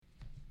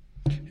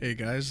Hey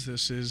guys,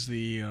 this is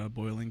the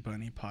Boiling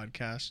Bunny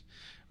podcast.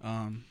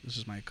 This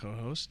is my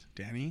co-host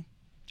Danny.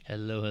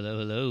 Hello, hello,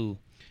 hello.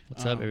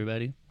 What's up,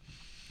 everybody?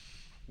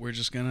 We're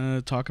just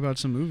gonna talk about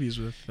some movies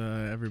with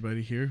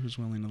everybody here who's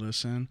willing to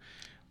listen.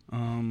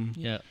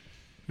 Yeah.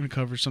 Gonna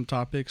cover some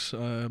topics,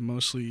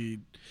 mostly,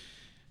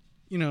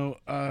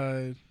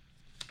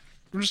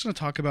 we're just gonna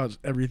talk about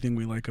everything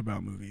we like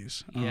about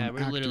movies. Yeah,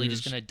 we're literally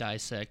just actors. going to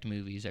dissect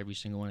movies every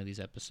single one of these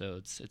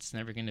episodes. It's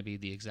never going to be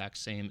the exact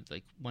same.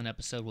 Like, one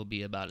episode will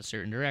be about a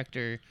certain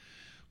director,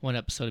 one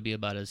episode will be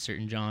about a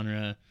certain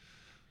genre,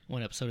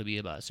 one episode will be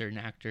about a certain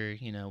actor,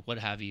 what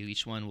have you.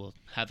 Each one will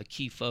have a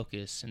key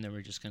focus, and then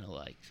we're just going to,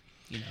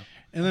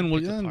 And then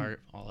we'll pick apart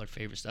all our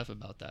favorite stuff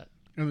about that.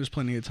 And there's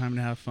plenty of time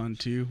to have fun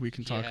too. We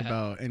can talk Yeah.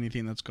 about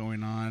anything that's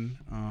going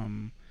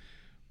on.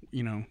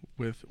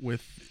 With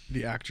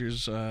the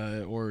actors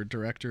or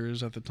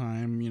directors at the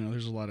time,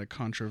 there's a lot of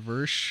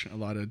controversy, a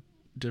lot of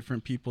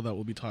different people that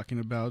we'll be talking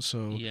about.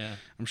 So Yeah.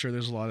 I'm sure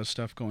there's a lot of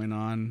stuff going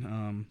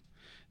on.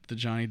 The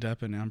Johnny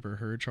Depp and Amber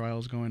Heard trial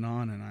is going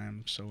on, and I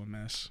am so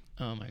amiss.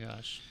 Oh, my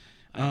gosh.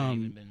 I haven't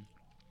even been...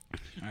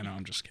 I know,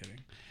 I'm just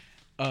kidding.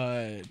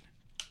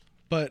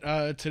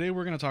 But today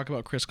we're going to talk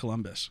about Chris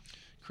Columbus.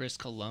 Chris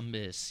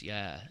Columbus,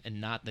 yeah.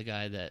 And not the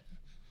guy that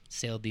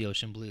sailed the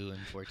ocean blue in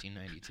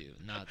 1492.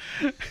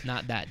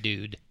 Not that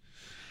dude.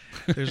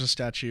 There's a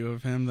statue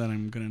of him that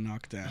I'm going to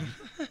knock down.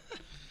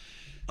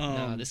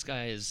 No, this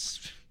guy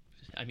is,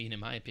 in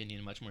my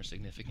opinion, much more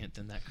significant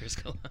than that Chris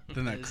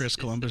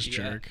Columbus. Yeah.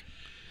 Jerk.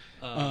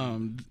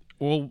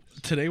 Well,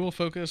 today we'll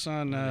focus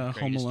on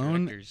Home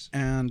Alone directors.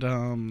 and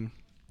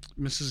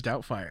Mrs.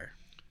 Doubtfire.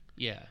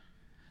 Yeah.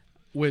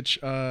 Which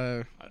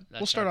we'll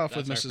start off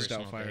with that's Mrs. our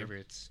personal Doubtfire.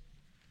 favorites.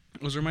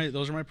 Those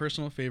are my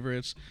personal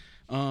favorites.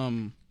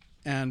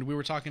 And we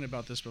were talking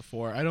about this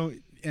before.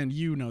 And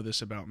you know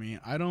this about me.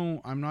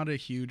 I'm not a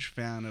huge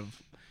fan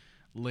of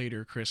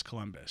later Chris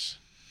Columbus.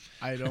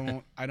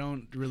 I'm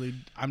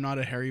not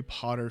a Harry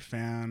Potter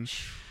fan.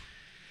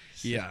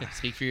 Yeah.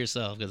 Speak for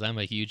yourself, because I'm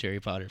a huge Harry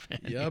Potter fan.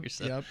 Yep.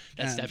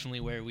 That's definitely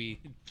where we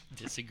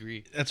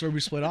disagree. That's where we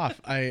split off.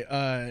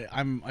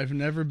 I've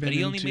never been. But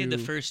he only made the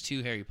first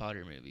two Harry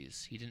Potter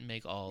movies. He didn't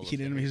make all. He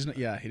didn't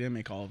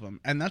make all of them,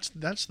 and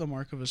that's the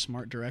mark of a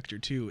smart director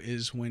too.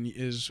 Is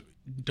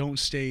don't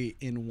stay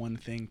in one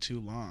thing too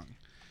long.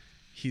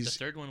 The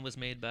third one was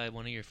made by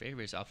one of your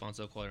favorites,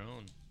 Alfonso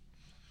Cuarón.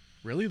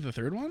 Really, the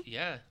third one?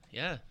 Yeah.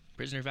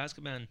 Prisoner of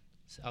Azkaban,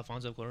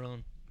 Alfonso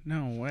Cuarón.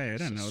 No way, I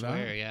didn't know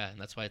that. Yeah, and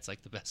that's why it's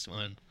like the best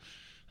one.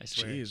 I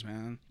swear. Jeez,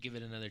 man. Give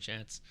it another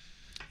chance.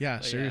 Yeah,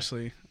 But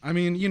seriously.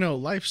 Yeah.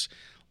 Life's,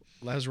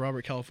 as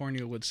Robert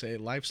California would say,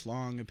 life's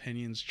long,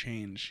 opinions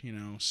change,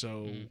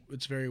 so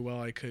it's very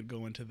well I could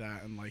go into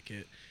that and like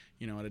it,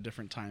 at a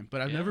different time.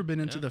 But I've never been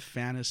into the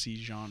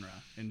fantasy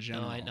genre in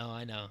general. No,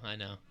 I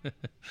know.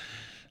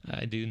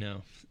 I do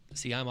know.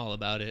 See, I'm all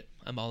about it.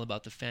 I'm all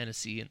about the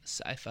fantasy and the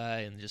sci-fi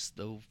and just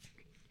the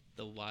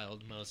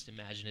wild, most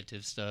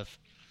imaginative stuff.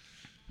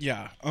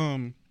 Yeah.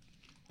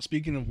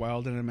 Speaking of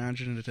wild and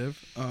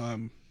imaginative,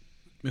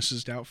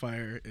 Mrs.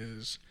 Doubtfire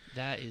is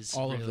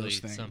all really of those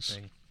things.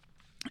 Something.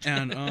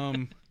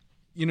 And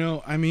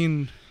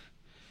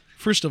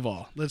first of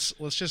all, let's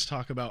just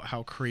talk about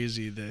how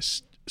crazy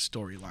this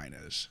storyline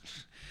is.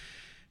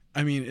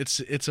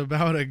 It's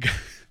about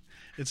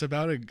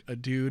a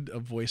dude, a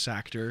voice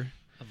actor.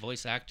 A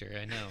voice actor,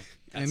 I know.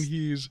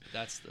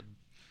 That's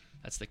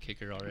the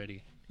kicker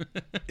already.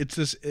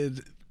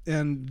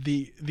 And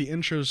the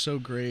intro is so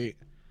great,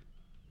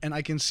 and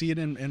I can see it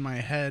in my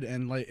head,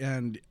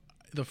 and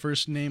the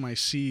first name I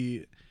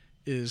see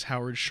is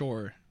Howard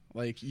Shore.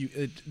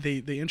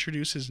 They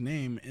introduce his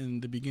name in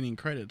the beginning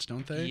credits,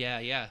 don't they?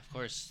 Yeah, of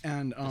course.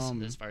 And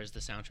as far as the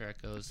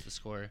soundtrack goes, the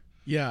score.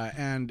 Yeah,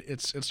 and it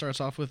starts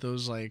off with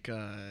those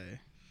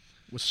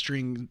with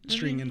string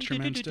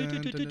instruments.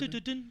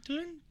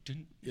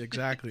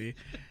 Exactly.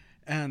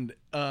 And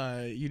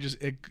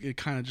it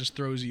kind of just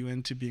throws you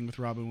into being with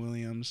Robin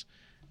Williams,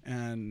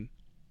 and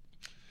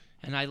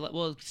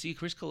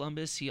Chris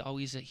Columbus, he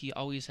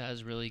always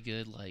has really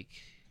good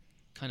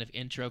kind of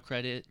intro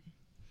credit,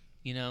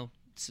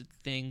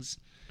 things.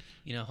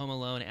 Home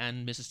Alone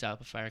and Mrs.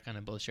 Doubtfire kind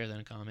of both share that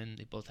in common.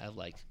 They both have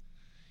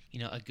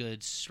a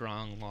good,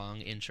 strong,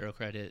 long intro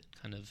credit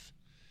kind of.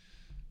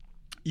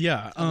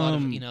 Yeah, a lot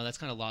of that's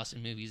kind of lost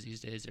in movies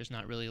these days. There's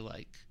not really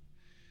a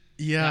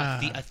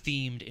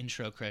themed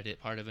intro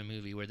credit part of a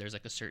movie where there's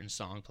a certain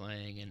song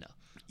playing and all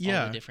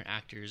the different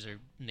actors or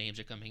names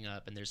are coming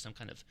up and there's some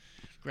kind of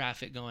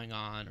graphic going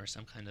on or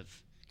some kind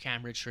of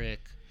camera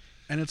trick.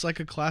 And it's like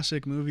a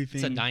classic movie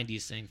thing. It's a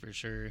 90s thing for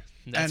sure.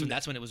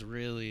 That's when it was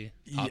really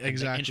popping.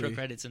 Exactly. The intro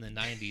credits in the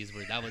 90s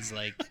where that was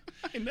I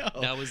know.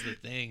 That was the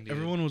thing, dude.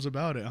 Everyone was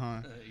about it,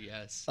 huh?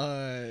 Yes.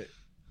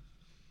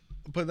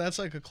 But that's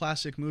a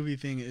classic movie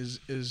thing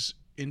is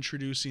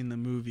introducing the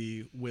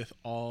movie with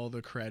all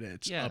the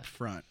credits up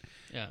front.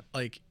 Yeah.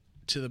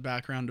 To the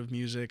background of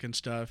music and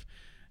stuff.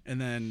 And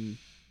then,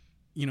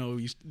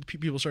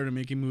 people started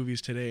making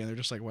movies today and they're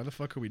just like, why the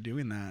fuck are we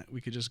doing that?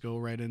 We could just go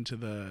right into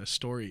the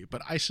story.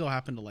 But I still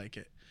happen to like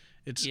it.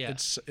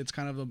 It's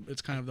kind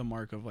of the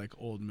mark of like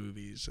old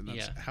movies, and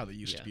that's how they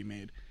used to be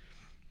made.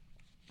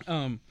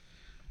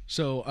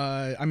 So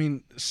I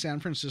mean, San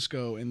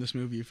Francisco in this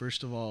movie,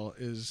 first of all,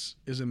 is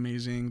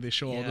amazing. They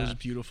show all those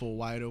beautiful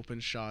wide open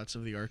shots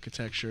of the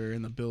architecture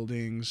and the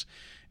buildings,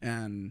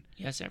 and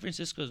San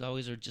Francisco is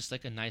always just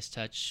like a nice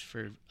touch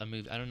for a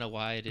movie. I don't know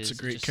why it is. It's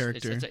a great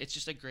character. It's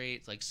just a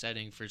great like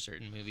setting for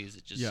certain movies.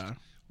 It just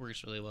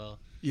works really well.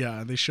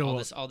 Yeah, they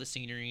show all the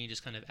scenery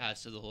just kind of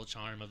adds to the whole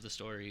charm of the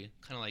story.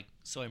 Kind of like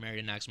So I Married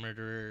an Axe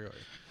Murderer or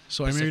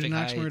So I Married an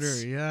Axe Murderer.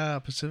 Yeah,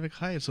 Pacific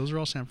Heights. Those are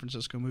all San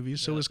Francisco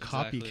movies. So is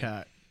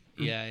Copycat.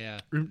 Yeah.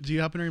 Do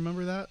you happen to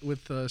remember that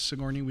with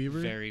Sigourney Weaver?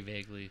 Very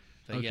vaguely,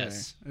 but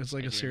yes. It's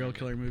like a serial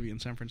killer movie in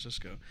San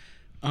Francisco.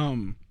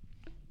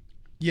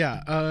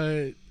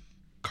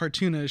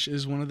 Cartoonish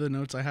is one of the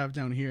notes I have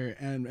down here,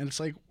 and it's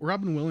like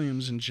Robin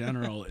Williams in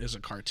general is a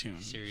cartoon.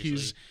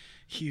 Seriously.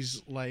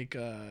 He's like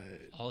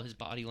all his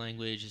body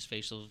language, his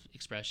facial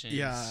expressions.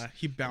 Yeah,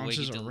 he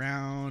bounces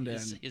around,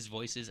 and his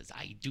voices.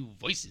 I do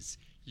voices.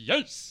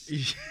 Yes.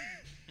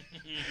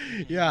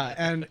 Yeah,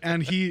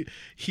 and he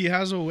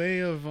has a way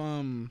of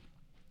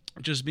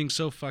just being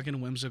so fucking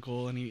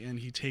whimsical, and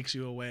he takes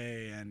you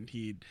away, and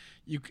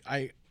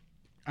I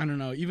don't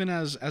know, even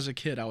as a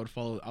kid I would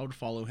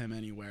follow him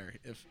anywhere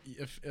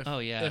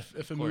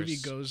if a movie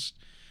goes,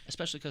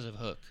 especially because of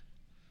Hook.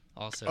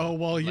 Also, oh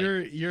well, like,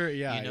 you're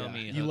you know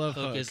me. You love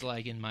Hook is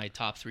like in my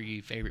top 3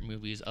 favorite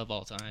movies of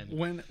all time.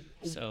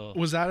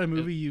 Was that a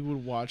movie you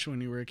would watch when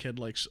you were a kid,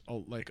 like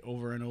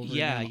over and over?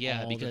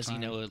 Yeah, because you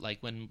know, like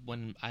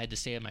when I had to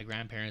stay at my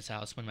grandparents'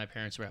 house when my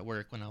parents were at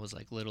work when I was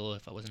like little.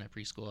 If I wasn't at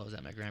preschool, I was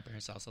at my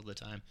grandparents' house all the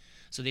time.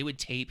 So they would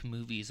tape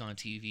movies on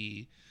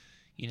TV.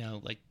 You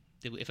know, like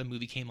if a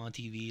movie came on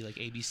TV, like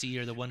ABC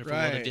or The Wonderful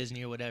World of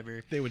Disney or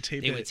whatever, they would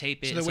tape it.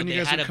 So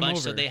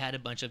they had a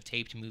bunch of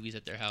taped movies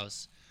at their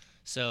house.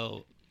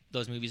 So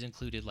those movies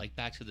included like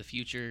Back to the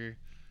Future,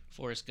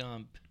 Forrest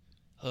Gump,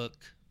 Hook.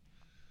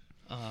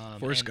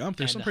 Forrest Gump.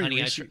 There's some pretty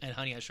racy. And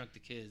Honey, I Shrunk the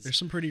Kids. There's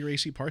some pretty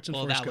racy parts in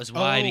Forrest Gump. Well, that was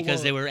why,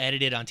 because they were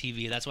edited on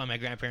TV. That's why my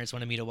grandparents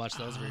wanted me to watch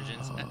those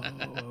versions.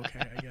 Oh,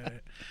 okay,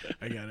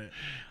 I get it.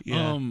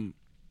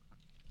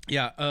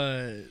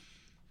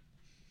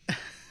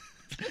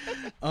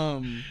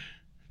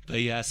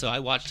 But yeah, so I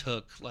watched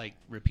Hook like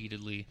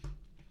repeatedly.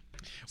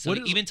 So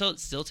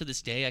still to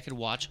this day, I could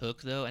watch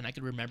Hook though, and I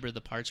could remember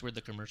the parts where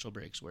the commercial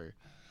breaks were.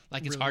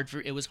 Like it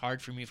was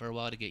hard for me for a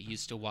while to get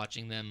used to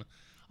watching them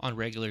on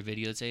regular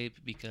videotape,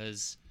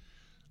 because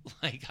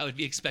like I would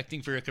be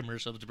expecting for a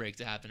commercial break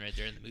to happen right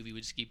there, and the movie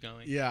would just keep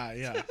going.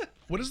 Yeah.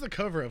 What does the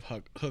cover of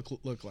Hook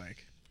look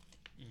like?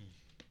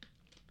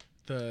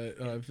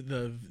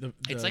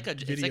 It's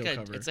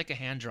like a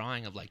hand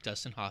drawing of like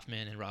Dustin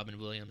Hoffman and Robin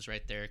Williams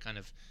right there, kind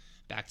of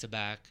back to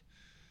back.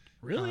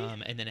 Really?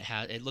 And then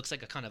it looks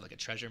like a kind of like a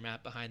treasure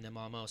map behind them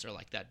almost, or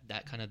like that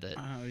kind of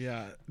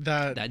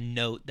that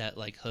note that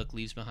like Hook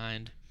leaves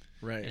behind.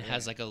 Right. And it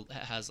has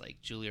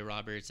like Julia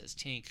Roberts as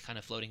Tink kind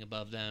of floating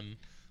above them,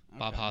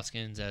 Bob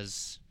Hoskins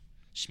as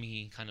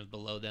Shmi kind of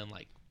below them,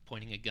 like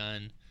pointing a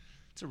gun.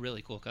 It's a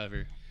really cool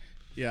cover.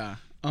 Yeah.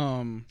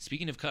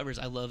 Speaking of covers,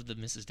 I love the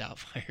Mrs.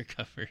 Doubtfire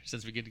cover.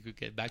 Since we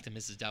get back to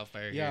Mrs.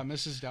 Doubtfire. Yeah, here.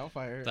 Mrs.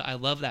 Doubtfire. But I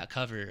love that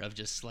cover of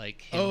just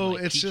like him,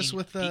 it's peeking, just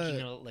with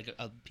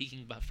the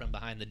peeking from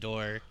behind the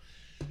door,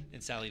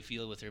 and Sally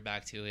Field with her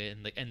back to it,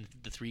 and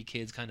the 3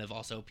 kids kind of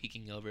also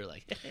peeking over,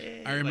 like.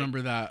 Hey, I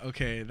remember that.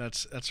 Okay,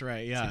 that's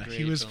right. Yeah,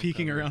 he was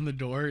peeking around the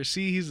door.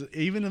 See, he's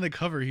even in the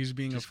cover, he's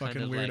being just a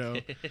fucking weirdo.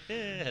 Like,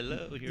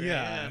 hello, here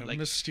I am. Like,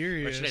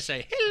 mysterious. Or should I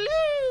say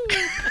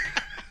hello?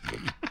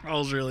 That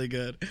was really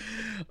good.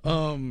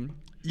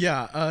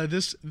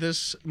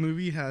 This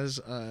movie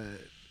has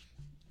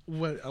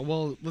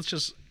let's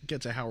just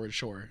get to Howard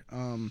Shore.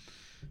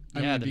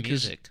 The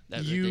music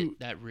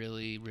that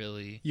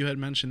really you had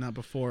mentioned that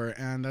before,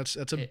 and that's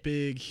a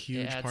big,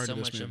 huge part of this movie.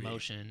 It adds so much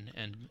emotion,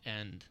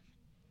 and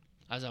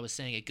as I was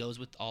saying, it goes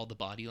with all the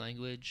body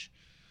language.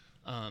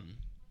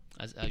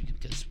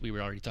 Because we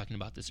were already talking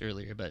about this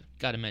earlier, but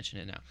got to mention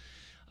it now.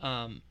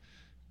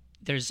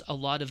 There's a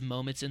lot of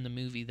moments in the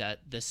movie that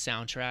the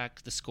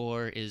soundtrack, the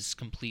score, is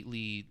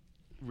completely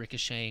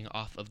ricocheting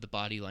off of the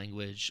body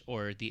language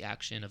or the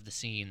action of the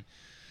scene.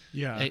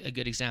 Yeah. A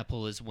good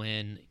example is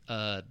when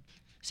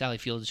Sally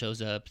Field shows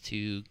up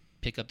to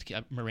pick up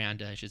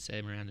Miranda, I should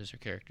say. Miranda's her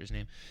character's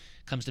name.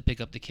 Comes to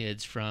pick up the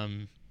kids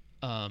from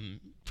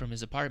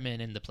his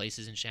apartment, and the place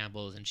is in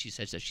shambles, and she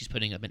says that she's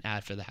putting up an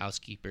ad for the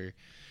housekeeper.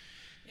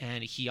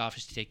 And he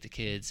offers to take the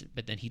kids,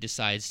 but then he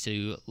decides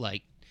to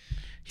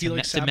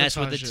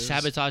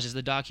sabotages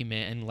the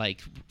document and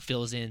like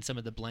fills in some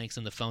of the blanks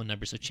in the phone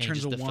number, so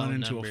changes the phone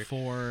number. Turns a 1 into a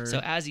 4. So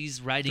as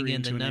he's writing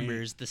in the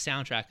numbers, the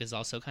soundtrack is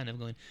also kind of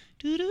going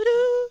doo doo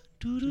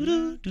doo doo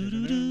doo doo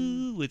doo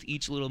doo with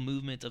each little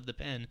movement of the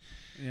pen.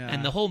 Yeah.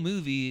 And the whole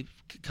movie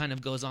kind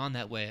of goes on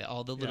that way.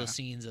 All the little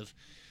scenes of,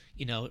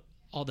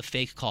 all the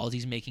fake calls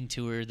he's making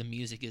to her. The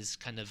music is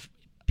kind of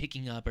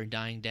picking up or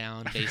dying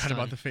down. I forgot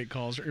about the fake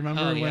calls.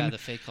 Remember when? Yeah, the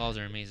fake calls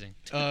are amazing.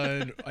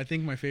 I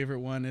think my favorite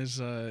one is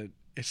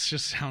it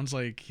just sounds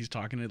like he's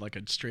talking to like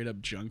a straight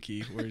up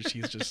junkie, where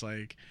she's just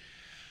like,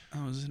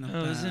 I was in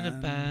a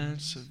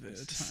band. Severe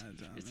tire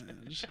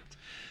damage.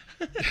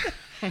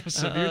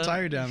 Severe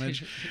tire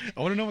damage. I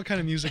want to know what kind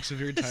of music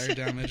severe tire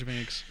damage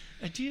makes.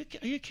 Are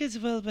your kids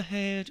well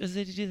behaved, or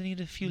do they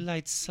need a few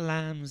light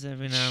slams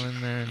every now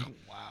and then?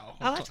 Wow.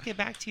 I'll have to get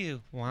back to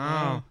you.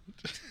 Wow.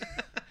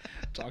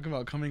 Talk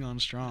about coming on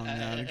strong.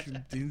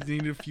 Do you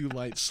need a few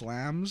light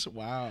slams?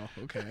 Wow.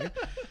 Okay.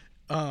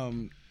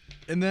 And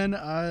then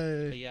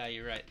But yeah,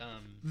 you're right.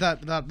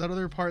 That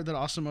other part, that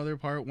awesome other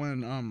part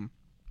when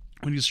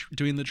he's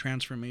doing the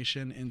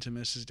transformation into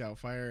Mrs.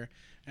 Doubtfire,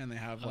 and they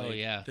have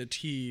like the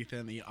teeth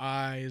and the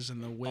eyes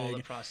and the wig, all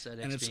the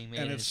prosthetics being made,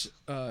 and it's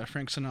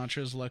Frank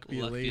Sinatra's "Luck Be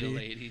a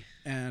Lady."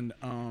 And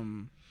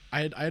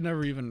I had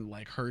never even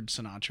like heard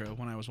Sinatra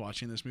when I was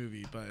watching this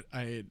movie, but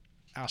I had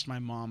asked my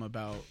mom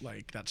about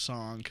like that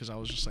song, because I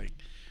was just like,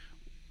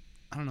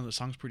 I don't know, the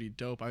song's pretty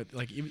dope. I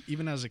like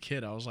even as a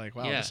kid, I was like,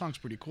 wow, this song's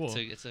pretty cool.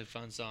 It's a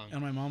fun song.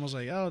 And my mom was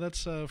like, oh,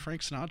 that's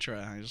Frank Sinatra.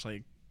 And I was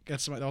like,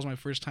 that was my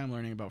first time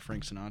learning about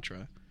Frank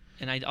Sinatra.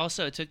 And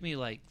it took me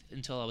like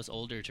until I was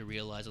older to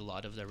realize a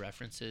lot of the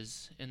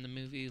references in the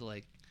movie.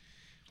 Like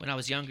when I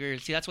was younger,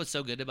 see, that's what's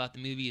so good about the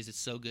movie, is it's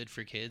so good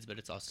for kids, but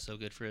it's also so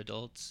good for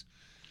adults.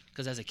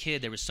 Because as a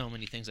kid, there were so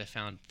many things I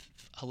found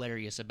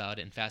hilarious about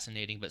it and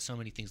fascinating, but so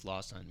many things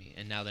lost on me.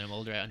 And now that I'm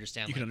older, I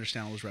understand. You can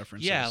understand all those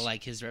references. Yeah,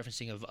 like his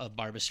referencing of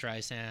Barbra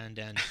Streisand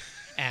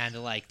and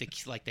like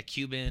the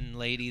Cuban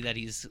lady that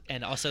he's,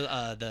 and also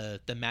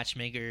the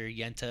matchmaker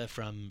Yenta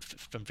from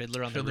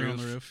Fiddler on the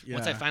Roof. Yeah.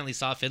 Once I finally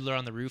saw Fiddler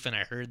on the Roof and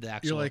I heard the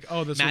actual You're like,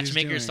 oh, that's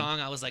matchmaker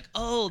song, I was like,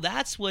 oh,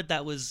 that's what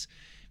that was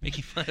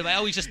making fun of. I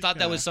always just thought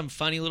that was some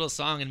funny little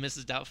song in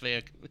Mrs.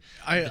 Doubtfire.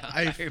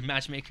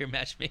 Matchmaker.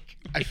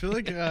 I feel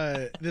like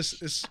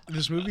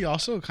this movie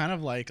also kind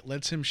of like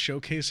lets him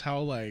showcase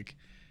how like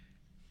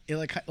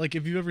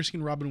if you've ever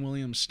seen Robin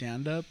Williams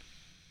stand up,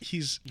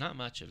 he's not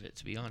much of it,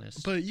 to be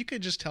honest. But you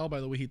could just tell by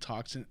the way he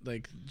talks, and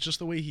like just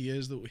the way he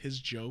is, his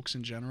jokes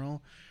in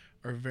general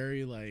are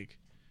very like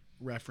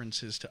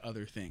references to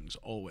other things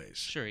always.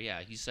 Sure, yeah,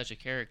 he's such a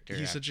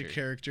character. Such a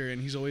character,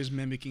 and he's always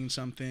mimicking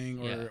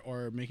something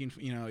or making,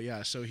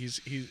 so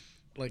he's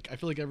like, I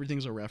feel like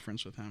everything's a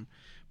reference with him.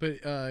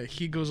 But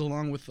he goes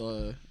along with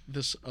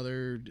this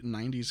other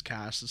 90s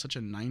cast. It's such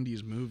a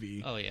 90s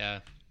movie. Oh yeah.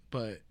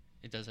 But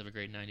it does have a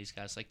great 90s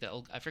cast. Like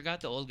I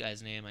forgot the old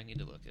guy's name. I need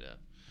to look it up.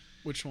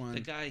 Which one? The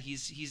guy,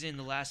 he's in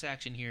The Last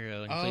Action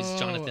Hero, and he plays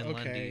Jonathan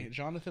Lundy.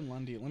 Jonathan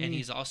Lundy. And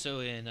he's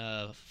also in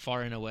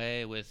Far and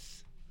Away with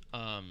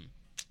Tom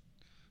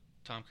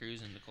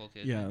Cruise and Nicole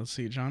Kidman. Yeah, let's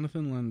see.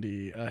 Jonathan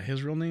Lundy.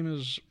 His real name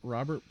is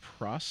Robert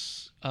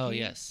Prosky. Oh,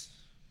 yes.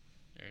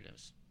 There it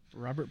is.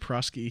 Robert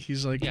Prosky.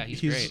 He's like, he's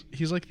great.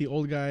 He's like the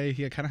old guy.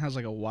 He kind of has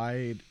like a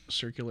wide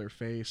circular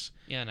face.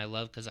 Yeah, and I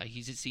love, because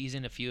he's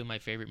in a few of my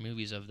favorite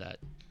movies of that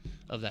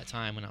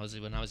time when I was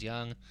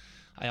young.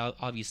 I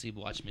obviously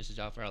watched Mrs.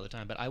 Doubtfire all the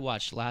time, but I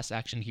watched Last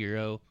Action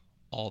Hero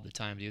all the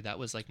time, dude. That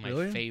was like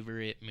my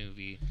favorite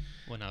movie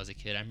when I was a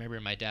kid. I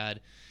remember my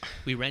dad,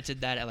 we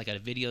rented that at like a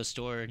video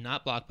store,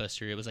 not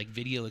Blockbuster. It was like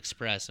Video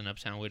Express in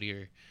Uptown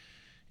Whittier.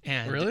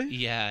 And really?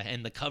 Yeah,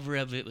 and the cover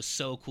of it was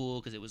so cool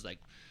because it was like,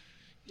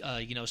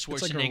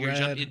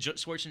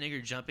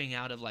 Schwarzenegger jumping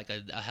out of like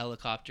a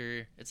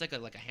helicopter. It's like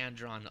a hand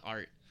drawn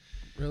art.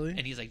 Really? And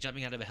he's like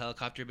jumping out of a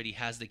helicopter, but he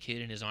has the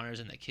kid in his arms,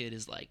 and the kid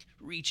is like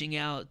reaching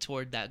out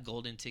toward that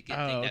golden ticket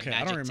thing, that magic ticket.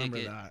 I don't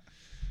remember that.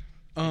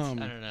 I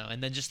don't know.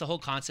 And then just the whole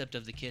concept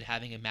of the kid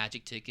having a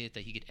magic ticket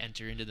that he could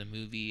enter into the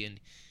movie, and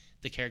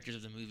the characters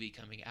of the movie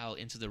coming out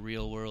into the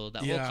real world.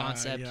 That whole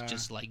concept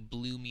just like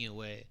blew me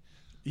away.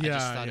 I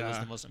just thought it was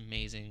the most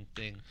amazing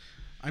thing.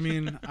 I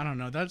mean, I don't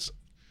know.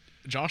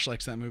 Josh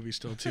likes that movie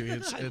still too. I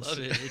love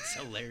it. It's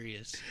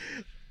hilarious.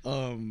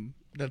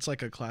 That's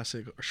like a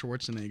classic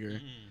Schwarzenegger.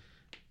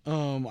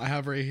 I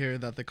have right here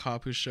that the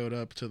cop who showed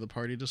up to the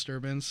party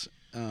disturbance,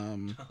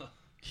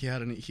 he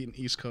had an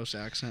East Coast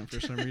accent for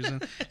some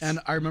reason. And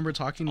I remember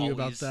talking to you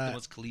about that. The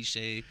most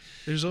cliche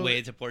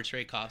way to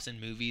portray cops in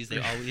movies. They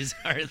always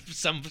are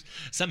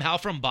somehow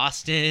from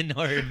Boston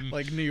or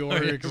like New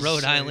York, or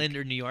Rhode Island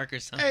or New York or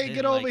something. Hey,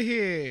 get over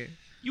here.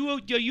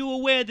 Are you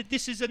aware that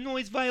this is a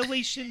noise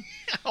violation?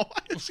 Why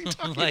is he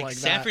talking like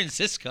San that?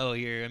 Francisco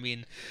here. I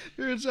mean,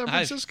 you're in San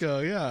Francisco.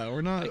 Yeah,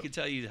 we're not. I can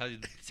tell you how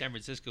San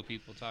Francisco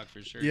people talk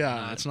for sure.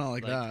 Yeah, it's not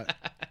like that.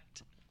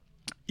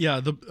 Yeah,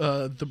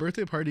 the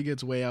birthday party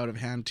gets way out of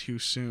hand too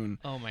soon.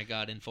 Oh my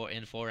god! In 4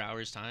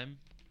 hours time.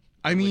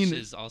 I mean, which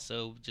is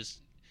also just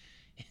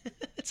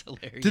it's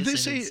hilarious. Did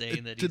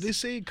they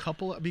say a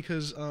couple?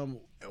 Because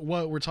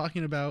what we're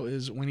talking about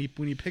is when he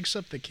picks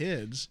up the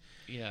kids.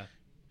 Yeah.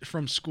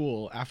 From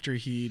school after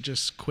he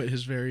just quit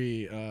his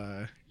very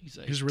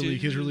his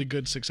really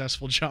good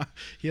successful job.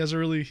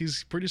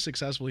 He's pretty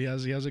successful. He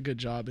has a good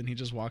job, and he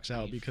just walks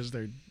out because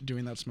they're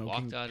doing that smoking.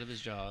 Walked out of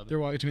his job.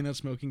 They're doing that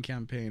smoking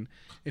campaign,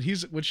 and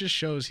which just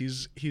shows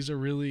he's a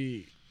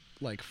really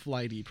like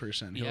flighty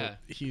person.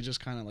 He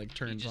just kind of like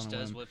turns on a whim. He just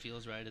does what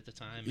feels right at the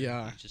time.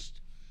 Yeah. He's just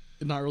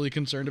not really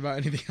concerned about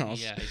anything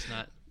else. Yeah, he's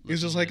not.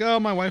 He's just like, oh,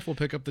 my wife will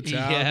pick up the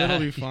tab. Yeah. It'll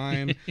be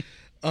fine.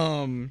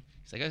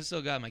 He's like, I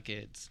still got my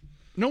kids.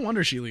 No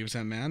wonder she leaves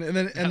him, man. And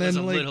That then was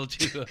a like little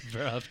too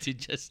abrupt to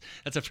just.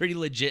 That's a pretty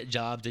legit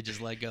job to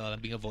just let go. I'm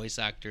being a voice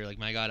actor. Like,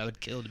 my God, I would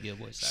kill to be a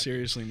voice actor.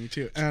 seriously, me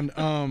too. And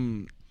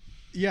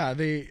yeah,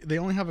 they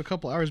only have a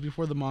couple hours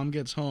before the mom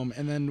gets home,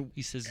 and then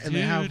He says, and dude,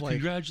 they have like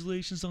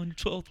congratulations on your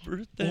 12th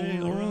birthday.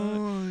 All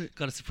right.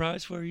 Got a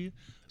surprise for you.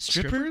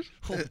 Strippers?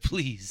 Oh,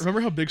 please. Remember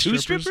how big Two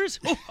strippers?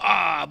 strippers?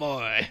 Oh,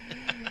 boy.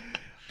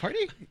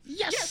 Party?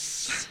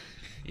 Yes.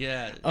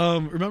 Yeah.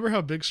 Remember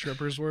how big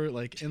strippers were?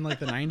 Like in like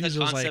the 90s, The it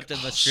was like concept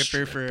of a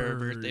stripper for a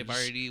strippers. birthday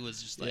party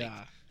was just like,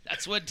 Yeah.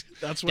 that's what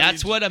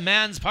That's what a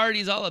man's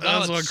party's all about.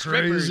 That's what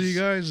strippers. crazy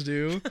guys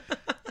do.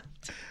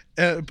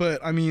 But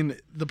I mean,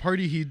 the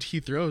party he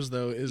throws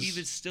though is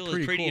Even still is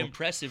pretty pretty cool.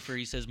 impressive. For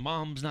he says,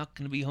 "Mom's not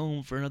going to be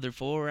home for another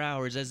 4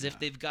 hours," as if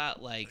they've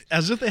got like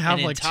As if they have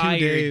an like entire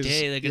 2 days.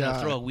 day. They're going to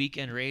Yeah. throw a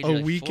weekend rage. A Like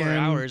 4 weekend.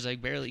 hours. I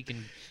barely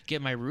can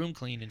get my room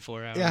cleaned in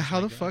 4 hours. Yeah, how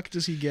My the God. fuck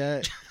does he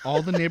get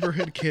all the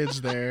neighborhood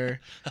kids there?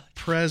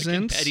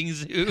 Presents, petting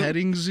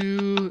zoo,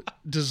 zoo,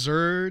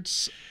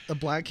 desserts, a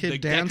black kid the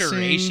dancing.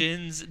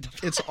 decorations.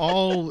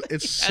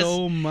 It's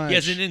so much. He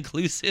has an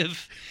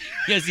inclusive.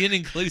 He has an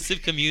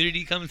inclusive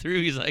community come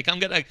through. He's like,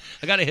 I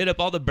gotta hit up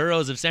all the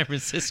boroughs of San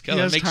Francisco He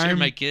and has make sure time-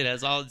 my kid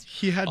has all.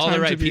 He had all the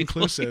time right to be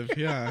people. inclusive.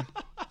 Yeah.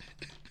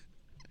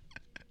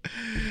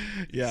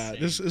 Yeah,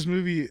 this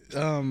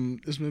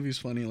movie's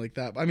funny like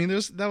that. I mean,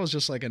 that was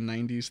just like a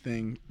 '90s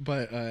thing,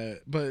 but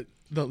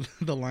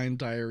the line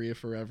 "diarrhea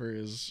forever"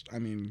 is, I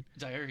mean,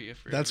 Diarrhea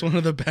forever. that's one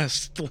of the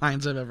best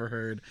lines I've ever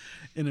heard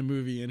in a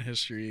movie in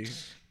history.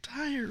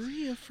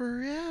 Diarrhea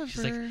forever.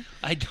 She's like,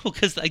 I know,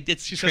 because like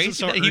it's She says it crazy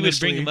so that he would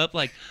bring earnestly. him up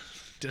like,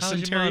 how's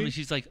your mom? Dysentery. And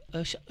she's like,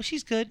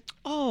 she's good.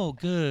 Oh,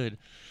 good.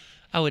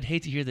 I would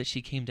hate to hear that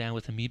she came down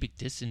with amoebic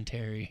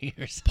dysentery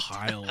or something.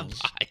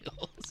 Piles.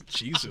 Piles.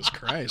 Jesus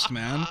Christ,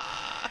 man.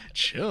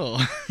 Chill.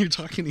 You're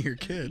talking to your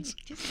kids.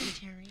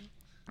 Dysentery.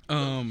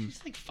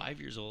 She's like 5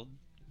 years old.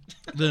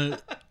 The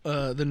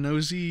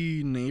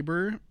nosy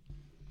neighbor,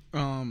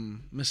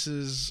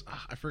 Mrs.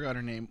 I forgot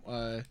her name.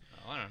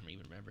 I don't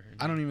even remember her name.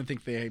 I don't even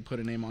think they put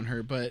a name on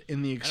her, but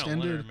in the I don't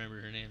want to extended,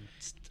 remember her name.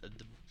 It's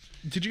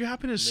did you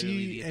happen to literally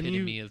see the any?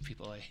 epitome of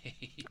people I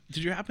hate.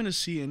 Did you happen to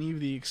see any of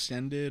the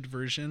extended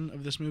version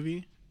of this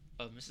movie?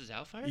 Oh, Mrs.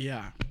 Doubtfire?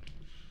 Yeah,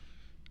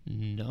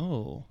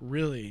 No.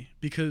 really.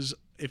 Because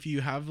if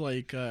you have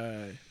like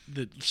the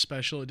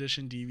special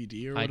edition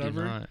DVD or I do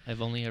whatever, not.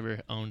 I've only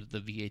ever owned the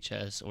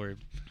VHS or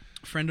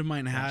a friend of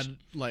mine had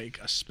like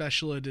a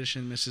special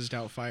edition Mrs.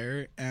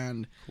 Doubtfire,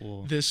 and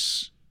cool.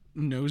 this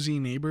nosy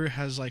neighbor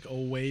has like a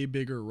way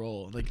bigger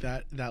role. Like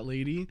that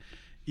lady,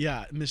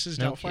 yeah, Mrs.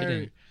 No Doubtfire.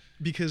 kidding.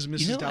 Because Mrs.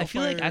 You know,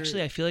 Doubtfire,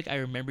 I feel like I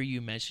remember you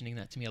mentioning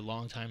that to me a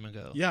long time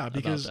ago. yeah,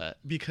 because about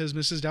that. because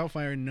Mrs.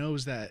 Doubtfire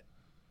knows that,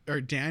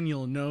 or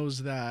Daniel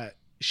knows that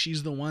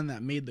she's the one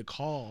that made the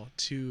call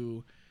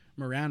to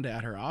Miranda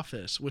at her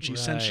office, which Right.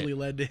 essentially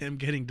led to him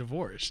getting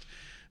divorced.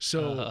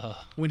 So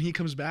when he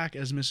comes back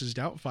as Mrs.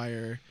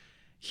 Doubtfire,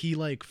 he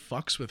like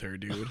fucks with her,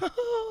 dude.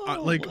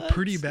 Like What?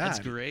 pretty bad. That's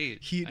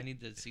great. He- I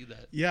need to see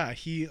that. Yeah,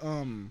 he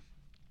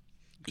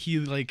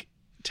like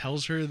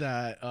tells her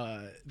that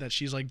that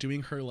she's like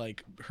doing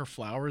her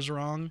flowers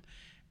wrong,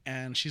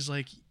 and he's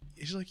like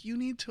you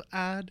need to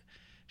add,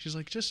 she's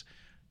like just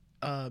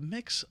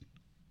mix.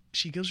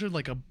 She gives her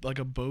like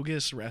a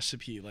bogus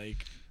recipe,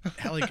 like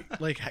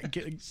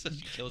get So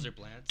she kills her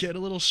plants. get a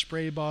little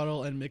spray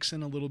bottle and mix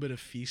in a little bit of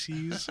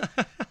feces.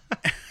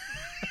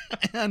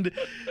 And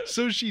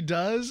so she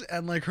does,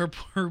 and like her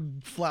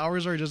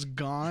flowers are just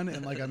gone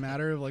in like a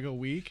matter of like a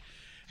week.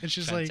 And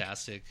she's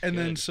Fantastic. like, and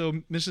then Good. so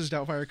Mrs.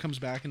 Doubtfire comes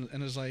back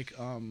and is like,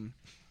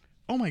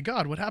 oh my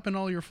God, what happened to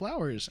all your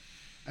flowers?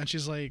 And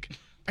she's like,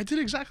 I did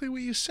exactly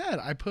what you said.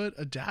 I put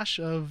a dash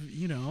of,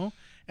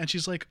 and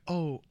she's like,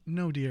 oh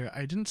no, dear,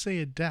 I didn't say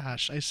a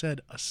dash. I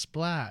said a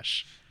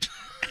splash.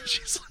 And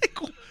she's like,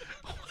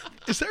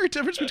 is there a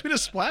difference between a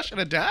splash and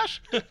a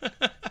dash?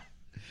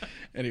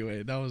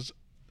 Anyway, that was,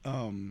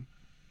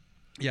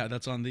 yeah,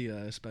 that's on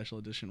the special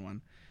edition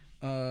one.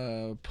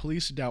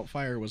 Police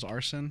Doubtfire was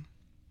arson.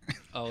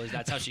 Oh,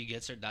 that's how she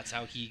gets her. That's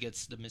how he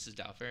gets the Mrs.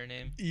 Doubtfire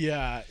name.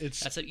 Yeah, it's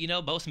That's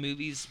both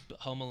movies,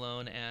 Home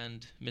Alone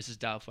and Mrs.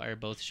 Doubtfire,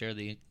 both share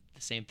the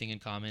same thing in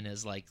common,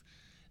 as like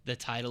the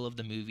title of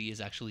the movie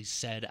is actually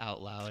said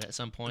out loud at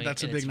some point.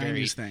 That's a and big it's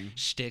very 90s thing.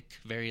 Shtick,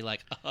 very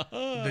like.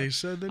 They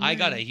said the I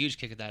got a name. huge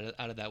kick out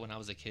of that when I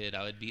was a kid.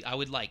 I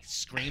would like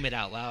scream it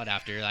out loud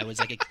after. I was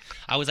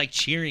like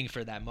cheering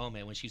for that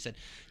moment when he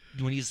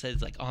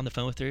said like on the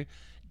phone with her,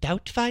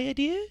 Doubtfire,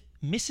 dear.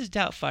 Mrs.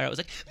 Doubtfire. I was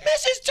like,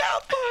 Mrs.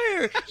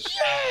 Doubtfire!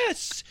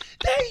 Yes!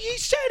 There, he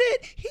said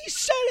it! He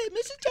said it!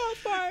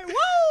 Mrs. Doubtfire!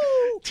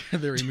 Woo!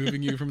 They're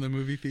removing you from the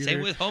movie theater.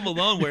 Same with Home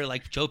Alone, where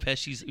like Joe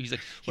Pesci's, he's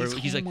like,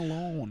 He's like, home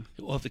alone.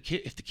 well, if the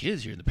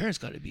kid's here, the parents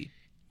got to be.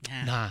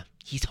 Nah,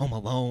 he's home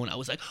alone. I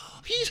was like,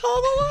 oh, he's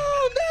home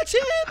alone. That's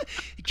him.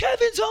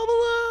 Kevin's home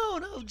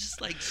alone. I was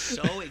just like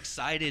so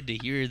excited to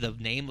hear the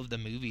name of the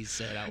movie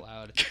said out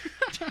loud.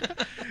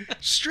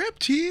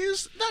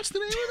 Striptease. That's the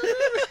name of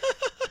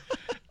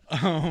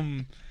the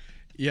movie.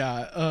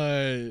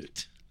 Yeah.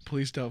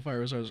 Police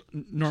Doubtfire was ours.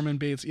 Norman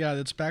Bates. Yeah,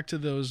 that's back to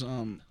those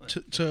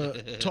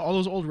to all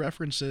those old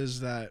references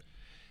that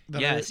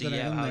yeah, are, see, that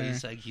yeah, are in how there.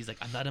 he's like,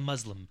 I'm not a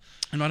Muslim.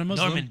 I'm not a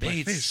Muslim. Norman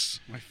Bates.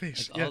 My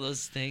face. Like, yeah. all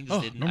those things.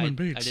 Oh, Norman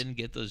Bates. I didn't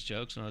get those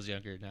jokes when I was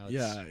younger. Now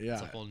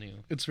it's a whole new.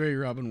 It's very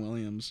Robin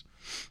Williams.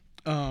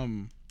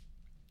 And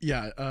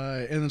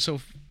then so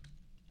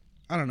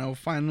I don't know,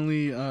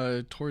 finally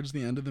towards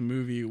the end of the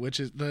movie, which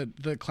is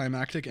the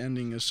climactic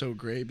ending is so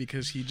great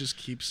because he just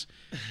keeps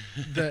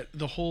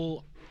the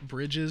whole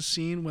bridges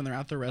scene when they're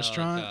at the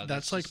restaurant. God,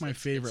 that's like my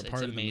favorite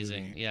part of the movie. It's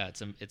amazing. Yeah,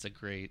 it's a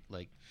great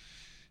like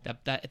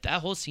that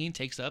whole scene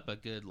takes up a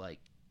good like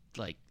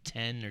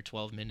 10 or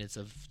 12 minutes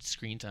of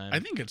screen time. I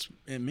think it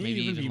may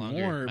maybe even be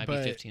longer. more, Might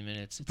but be 15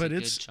 minutes. It's but a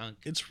it's good chunk.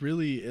 It's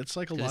really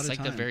like a lot it's of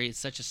like time. it's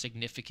such a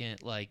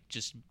significant like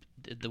just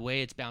the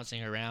way it's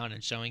bouncing around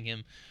and showing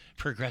him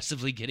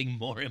progressively getting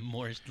more and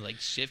more like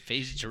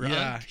shit-faced drunk.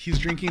 Yeah, he's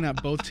drinking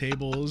at both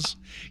tables.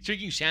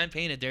 Drinking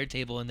champagne at their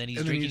table, and then he's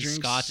And then he drinking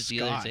drinks scotch at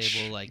the other scotch.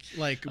 table.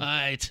 Like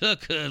I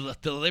took the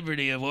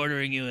liberty of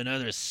ordering you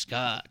another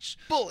scotch.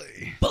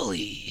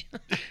 Bully.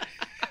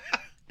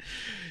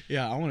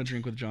 Yeah, I want to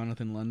drink with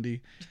Jonathan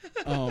Lundy.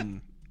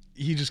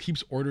 He just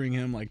keeps ordering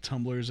him like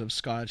tumblers of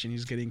scotch, and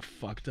he's getting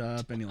fucked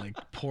up, and he like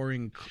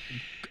pouring.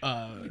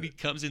 He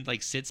comes and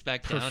like sits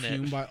back down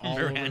perfume by at all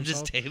over Miranda's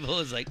himself. table.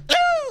 Is like,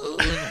 ooh,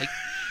 and,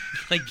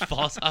 like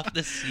falls off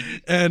the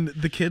seat. And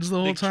the kids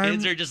the whole time. The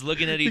kids are just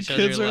looking at each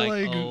kids other are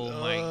like, like, oh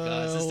my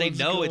god. Since they what's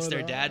know it's going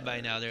their dad on?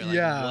 by now, they're like,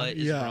 Yeah, what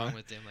is yeah. wrong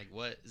with him? Like,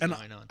 what is And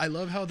going on? I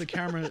love how the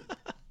camera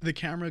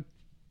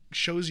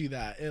shows you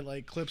that it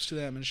like clips to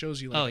them and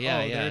shows you like,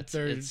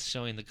 it's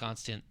showing the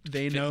constant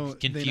confusion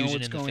confusion what's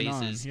in the going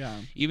faces. on. Yeah,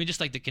 Even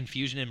just like the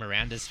confusion in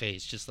Miranda's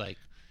face, just like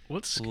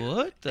what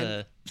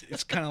the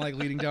it's kind of like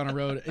leading down a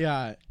road.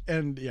 Yeah,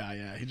 and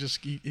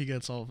he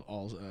gets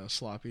all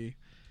sloppy.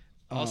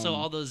 Also,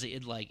 all those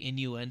like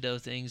innuendo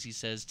things he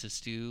says to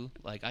Stu,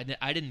 like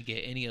I didn't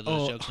get any of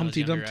those jokes.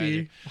 Humpty when I was younger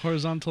Dumpty,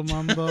 horizontal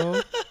mambo.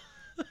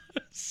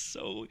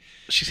 So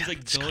she's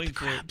like going for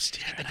crabs,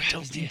 dear. I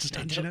don't mean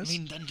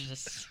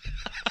Dungeness.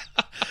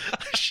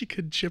 She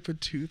could chip a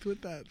tooth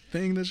with that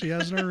thing that she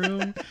has in her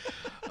room.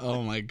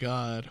 Oh my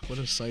god, what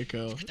a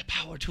psycho! The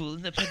power tool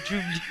in the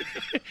bedroom.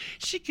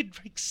 She could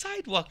break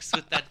sidewalks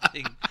with that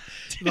thing.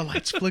 The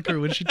lights flicker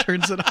when she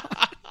turns it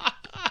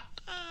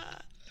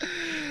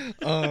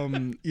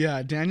on.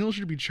 Daniel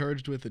should be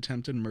charged with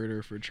attempted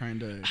murder for trying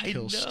to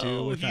kill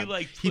Stu with that.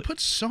 He put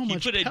so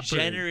much pepper. He put a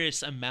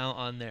generous amount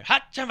on there.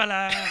 Hot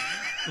chavala.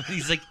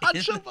 He's like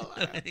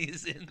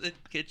he's in the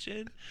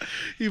kitchen.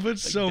 He put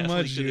so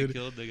much, dude.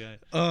 Killed the guy.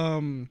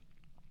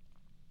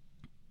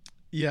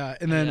 Yeah,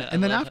 and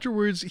then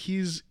afterwards,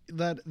 he's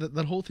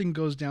that whole thing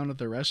goes down at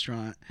the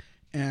restaurant,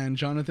 and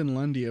Jonathan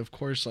Lundy, of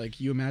course,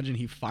 like you imagine,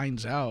 he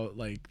finds out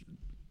like,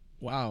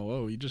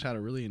 wow, you just had a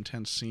really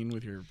intense scene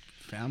with your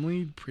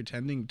family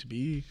pretending to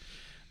be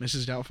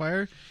Mrs.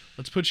 Doubtfire.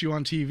 Let's put you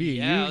on TV.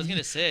 Yeah, I was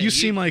gonna say you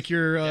seem like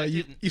you're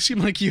you seem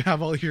like you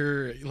have all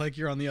your like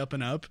you're on the up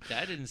and up.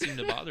 That didn't seem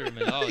to bother him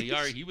at all.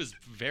 He was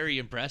very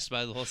impressed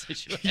by the whole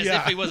situation, as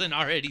if he wasn't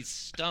already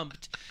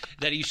stumped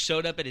that he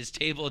showed up at his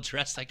table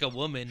dressed like a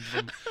woman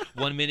from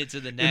 1 minute to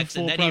the next,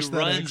 and then he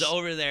runs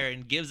over there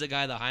and gives the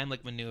guy the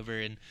Heimlich maneuver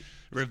and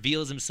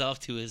reveals himself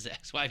to his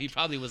ex-wife. He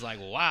probably was like,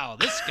 "Wow,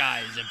 this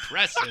guy is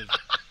impressive."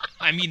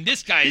 I mean,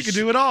 this guy he can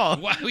do it all.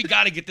 We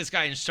got to get this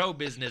guy in show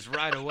business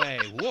right away.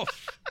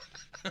 Woof.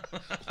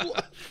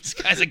 This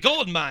guy's a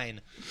gold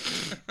mine.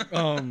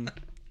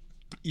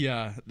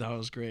 Yeah, that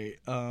was great.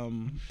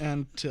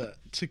 And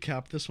to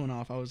cap this one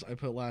off, I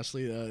put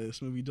lastly,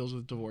 this movie deals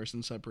with divorce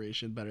and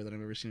separation better than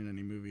I've ever seen in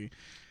any movie.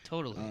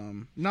 Totally.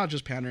 Not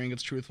just pandering;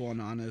 it's truthful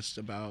and honest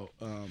about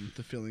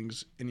the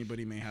feelings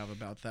anybody may have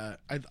about that.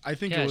 I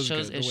think it was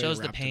good. It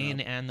shows the pain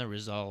and the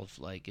resolve.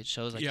 Like it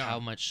shows like how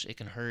much it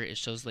can hurt. It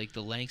shows like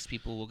the lengths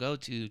people will go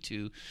to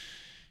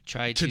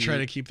try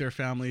to keep their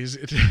families.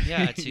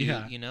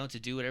 To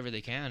do whatever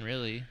they can,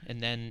 really,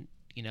 and then.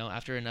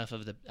 After enough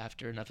of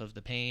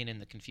the pain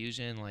and the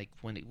confusion, like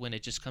when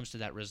it just comes to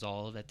that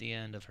resolve at the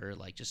end of her,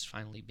 like just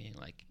finally being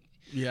like,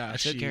 I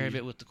took care of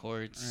it with the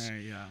courts.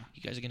 You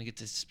guys are gonna get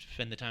to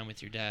spend the time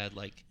with your dad.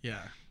 Like,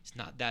 it's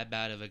not that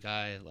bad of a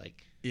guy.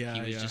 Like, he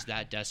was just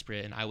that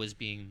desperate, and I was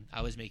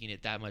making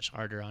it that much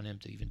harder on him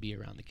to even be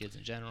around the kids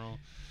in general.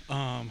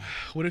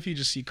 What if you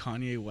just see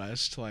Kanye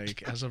West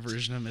like as a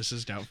version of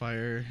Mrs.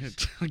 Doubtfire,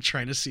 like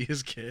trying to see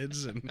his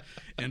kids and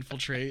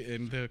infiltrate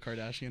in the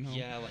Kardashian home?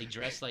 Yeah, like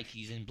dressed like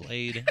he's in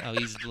Blade. How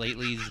he's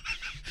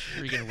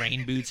freaking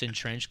rain boots and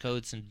trench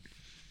coats and.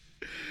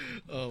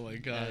 Oh my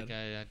god.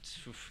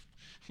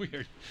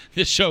 Weird.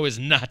 This show is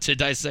not to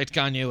dissect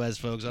Kanye West,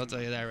 folks. I'll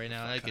tell you that right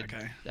now.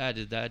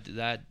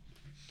 That's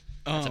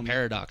a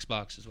paradox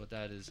box, is what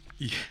that is.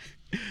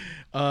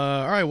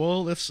 All right,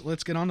 well, let's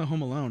get on to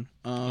Home Alone.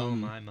 my.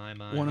 One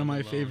of Home my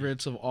Alone.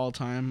 favorites of all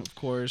time, of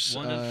course.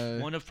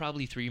 One of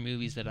probably 3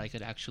 movies that I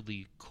could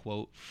actually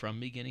quote from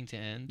beginning to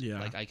end. Yeah.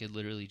 Like I could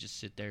literally just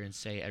sit there and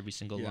say every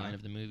single Yeah. line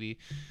of the movie,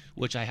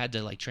 which I had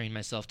to like train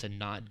myself to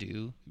not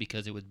do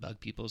because it would bug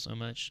people so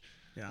much.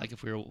 Yeah. Like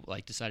if we were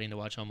like deciding to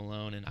watch Home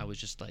Alone and I was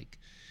just like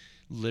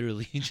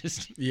literally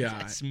just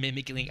Yeah.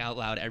 mimicking out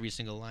loud every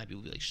single line,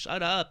 people would be like,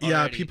 "Shut up!" Yeah,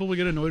 already." people would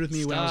get annoyed with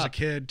me when I was a Stop.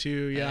 kid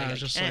too. And Yeah, I it's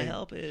just can't like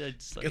help it.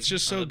 it's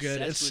just so I'm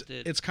good. obsessed with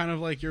it. It's kind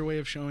of like your way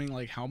of showing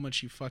like how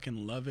much you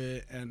fucking love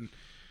it, and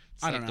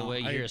It's I like don't the know. way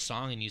you hear a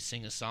song and you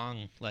sing a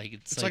song, like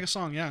It's like a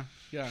song, yeah,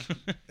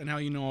 and how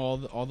you know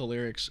all the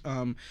lyrics.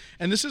 And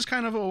this is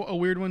kind of a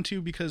weird one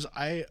too because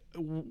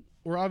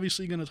we're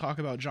obviously going to talk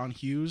about John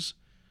Hughes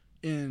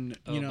in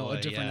a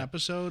different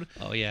episode.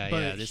 Oh yeah,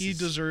 but yeah. he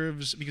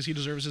deserves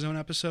his own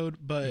episode.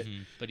 But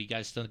But you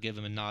guys still give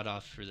him a nod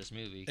off for this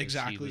movie.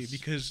 exactly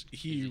because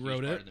he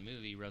wrote part it. of the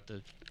movie, wrote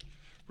the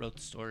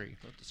story,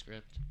 wrote the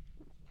script.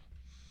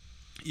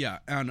 Yeah,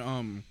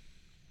 and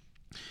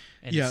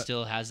it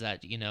still has that.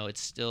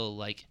 It's still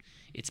like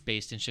it's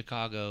based in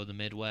Chicago, the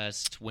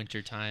Midwest,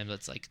 wintertime.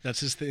 That's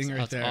his thing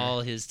right there.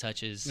 All his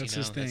touches. That's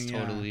his thing. That's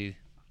totally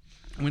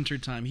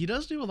wintertime. He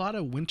does do a lot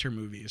of winter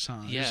movies, huh?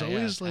 Yeah, There's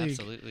always like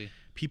absolutely.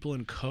 people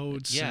in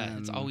coats. Yeah, and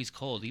it's always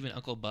cold. Even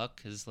Uncle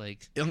Buck is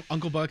like.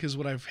 Uncle Buck is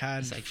what I've had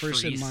It's like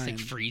first in mind.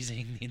 It's like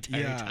freezing the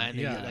entire time.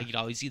 Yeah. Like you'd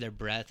always see their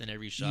breath in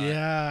every shot.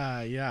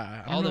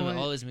 Yeah.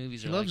 All his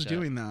movies are he loves like that.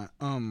 doing that.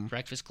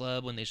 Breakfast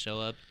Club, when they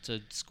show up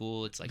to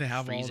school, it's like they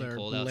have all freezing their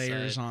cold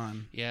layers outside.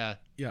 on. Yeah.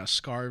 Yeah,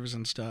 scarves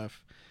and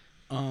stuff.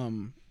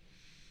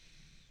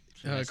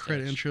 Nice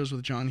credit touch. intros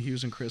with John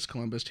Hughes and Chris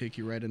Columbus take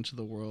you right into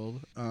the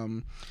world.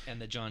 And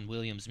the John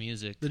Williams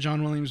music. The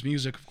John Williams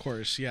music, of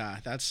course. Yeah,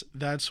 that's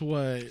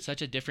what.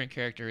 Such a different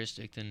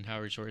characteristic than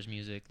Howard Shore's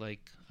music. Like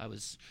I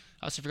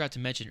also forgot to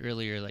mention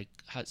earlier, like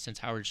since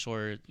Howard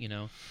Shore,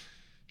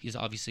 he's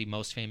obviously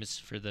most famous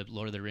for the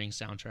Lord of the Rings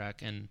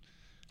soundtrack, and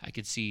I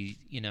could see,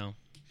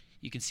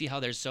 you can see how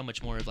there's so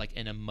much more of like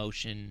an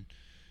emotion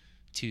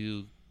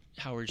to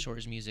Howard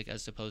Shore's music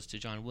as opposed to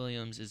John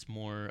Williams is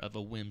more of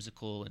a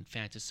whimsical and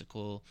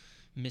fantasical,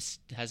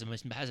 has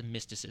a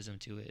mysticism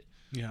to it.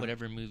 Yeah.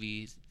 Whatever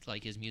movie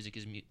like his music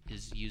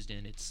is used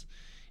in, it's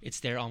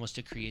there almost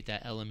to create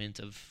that element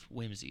of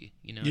whimsy.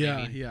 You know what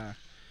I mean? Yeah.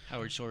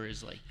 Howard Shore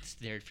is like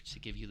there to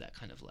give you that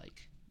kind of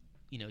like,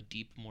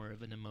 deep, more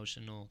of an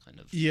emotional kind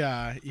of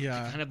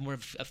kind of more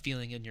of a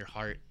feeling in your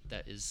heart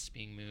that is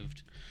being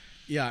moved.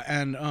 Yeah,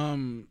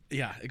 and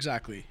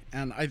exactly.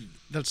 And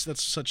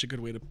that's such a good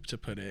way to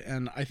put it.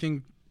 And I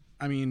think,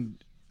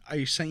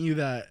 I sent you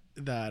that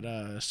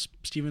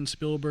Steven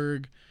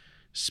Spielberg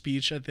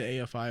speech at the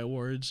AFI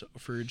Awards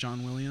for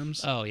John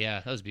Williams. Oh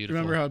yeah, that was beautiful.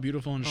 Remember how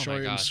beautiful and Oh my short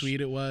and gosh.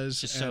 sweet it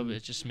was?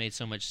 It just made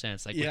so much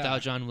sense. Like Yeah.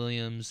 without John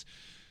Williams,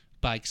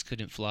 bikes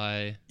couldn't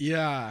fly.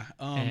 Yeah,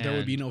 there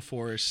would be And- no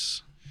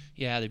force.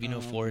 Yeah, there'd be no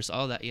force.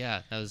 All that.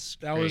 Yeah, that was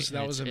That great.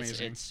 was And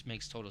amazing. It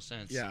makes total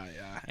sense. Yeah.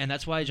 And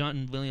that's why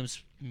John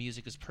Williams'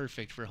 music is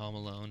perfect for Home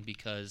Alone,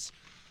 because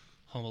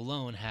Home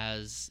Alone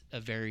has a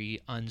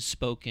very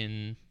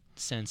unspoken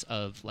sense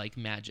of like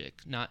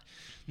magic. Not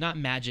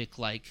magic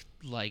like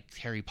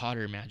Harry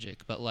Potter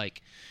magic, but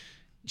like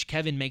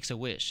Kevin makes a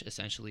wish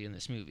essentially in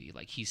this movie.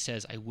 Like he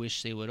says, "I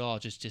wish they would all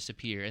just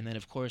disappear," and then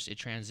of course it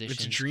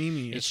transitions. It's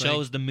dreamy. It It's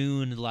shows the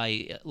moon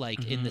light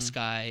like in the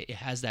sky. It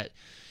has that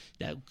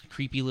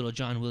creepy little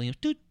John Williams,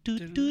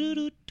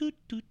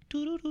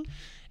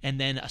 and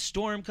then a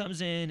storm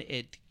comes in.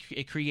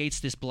 It creates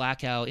this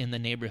blackout in the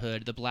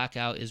neighborhood. The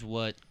blackout is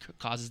what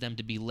causes them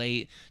to be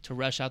late, to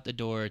rush out the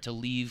door, to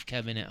leave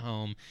Kevin at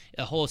home.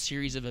 A whole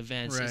series of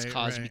events is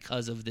caused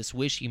because of this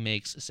wish he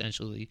makes,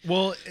 essentially.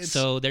 Well,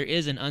 so there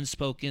is an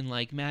unspoken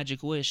like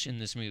magic wish in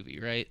this movie,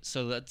 right?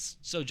 So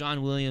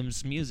John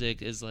Williams'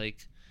 music is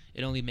like,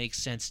 it only makes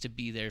sense to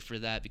be there for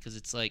that, because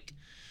it's like,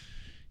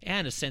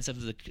 and a sense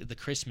of the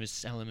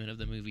Christmas element of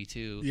the movie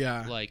too.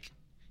 Yeah. Like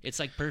it's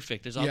like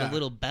perfect. There's all the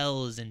little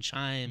bells and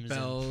chimes,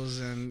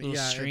 and little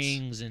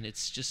strings, and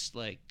it's just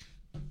like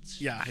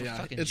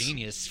fucking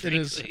genius.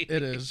 Frankly.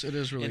 It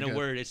is really in good. a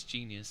word, it's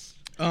genius.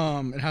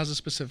 It has a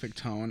specific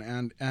tone,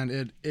 and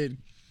it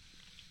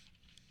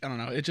I don't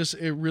know.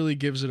 It really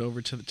gives it over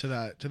to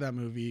that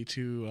movie,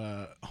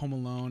 to Home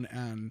Alone,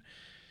 and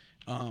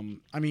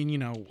we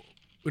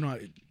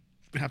don't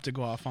have to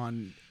go off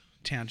on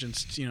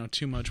tangents,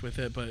 too much with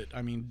it, but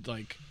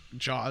like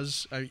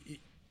Jaws.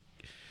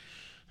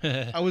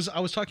 I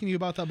was talking to you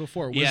about that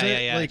before. Was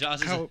it like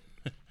Jaws how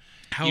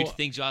you'd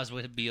think Jaws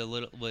would be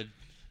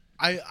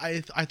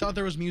I thought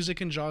there was music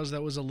in Jaws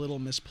that was a little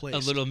misplaced.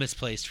 A little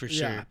misplaced for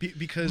sure. Yeah,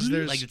 because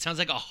there's like, it sounds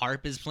like a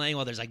harp is playing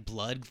while there's like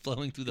blood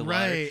flowing through the water.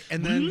 Right,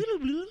 and then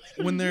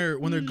when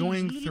they're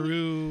going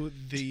through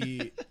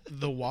the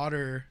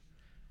water,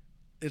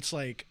 it's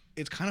like,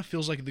 it kind of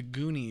feels like the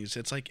Goonies.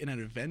 It's like an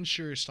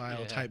adventure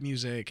style type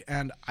music,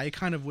 and I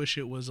kind of wish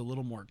it was a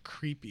little more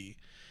creepy.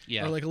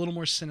 Yeah. or like a little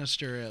more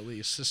sinister, at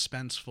least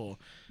suspenseful.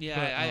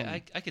 Yeah,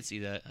 But, I could see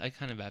that. I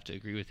kind of have to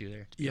agree with you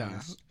there. to be Yeah,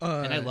 honest.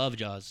 And I love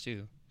Jaws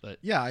too. But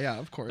yeah,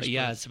 of course. But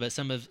yeah, but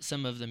some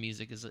of the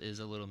music is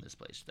a little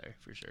misplaced there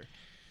for sure.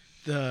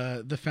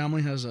 The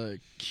family has a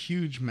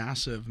huge,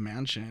 massive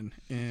mansion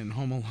in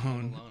Home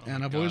Alone,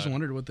 and I've always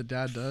wondered what the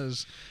dad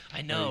does.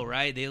 I know,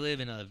 right? They live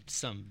in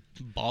some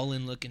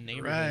ballin' looking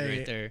neighborhood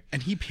right there,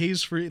 and he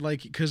pays for it,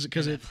 like because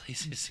the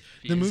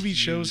movie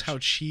shows how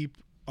cheap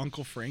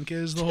Uncle Frank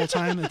is the whole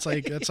time. It's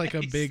like that's like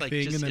a big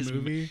thing in the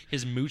movie.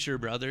 His moocher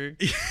brother.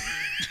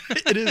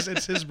 It is.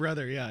 It's his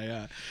brother.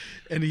 Yeah.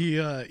 And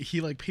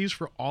he like pays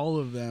for all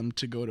of them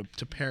to go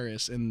to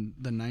Paris in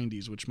the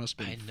 90s, which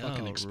must have been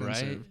fucking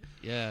expensive. Right?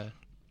 Yeah.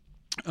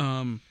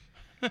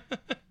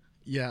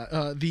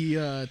 Yeah.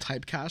 The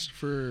typecast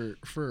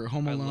for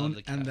Home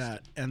Alone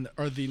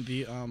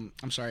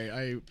I'm sorry,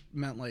 I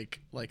meant like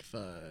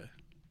the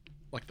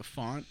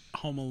font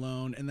Home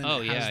Alone, and then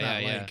it has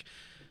that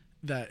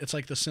that it's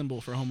like the symbol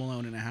for Home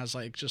Alone, and it has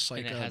like just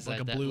like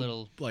a blue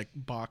little like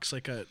box,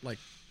 like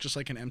just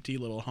like an empty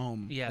little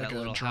home. Yeah, like that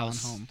little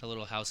house, the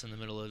little house in the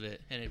middle of it,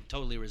 and it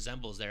totally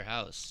resembles their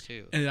house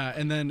too.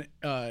 And then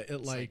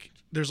it like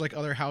there's like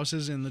other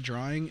houses in the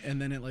drawing, and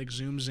then it like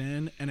zooms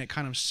in and it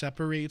kind of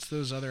separates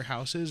those other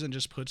houses and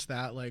just puts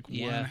that like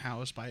one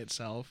house by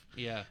itself.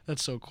 Yeah,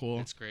 that's so cool.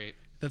 That's great.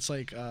 That's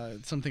like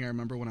something I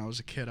remember when I was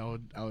a kid. I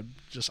would love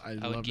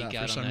that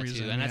for some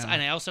reason. Too. And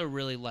I also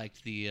really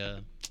liked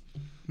the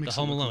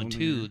Home Alone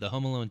 2, the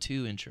Home Alone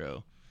 2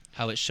 intro,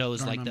 how it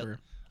shows like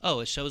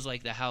it shows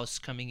like the house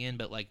coming in,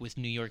 but like with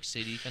New York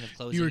City kind of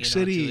closing. New York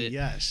City,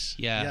 yes.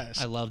 Yeah,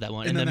 yes. I love that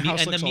one. And the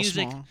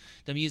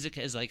music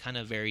is like kind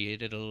of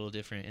variated a little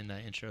different in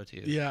that intro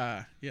too.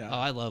 Yeah. Oh,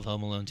 I love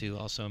Home Alone 2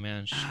 also,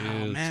 man. Shoot.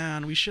 Oh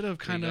man, we should have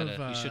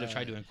we should have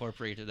tried to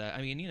incorporate that.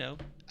 I mean,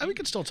 we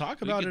could still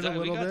talk about it a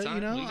little bit, we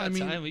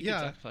could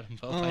talk about them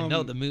both. I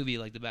know the movie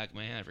like the back of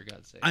my hand, for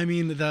God's sake. I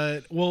mean,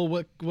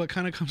 what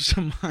kind of comes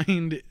to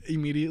mind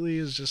immediately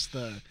is just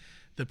the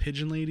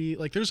pigeon lady.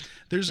 Like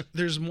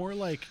there's more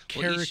like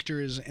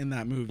characters in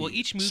that movie. Well,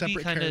 each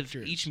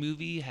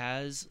movie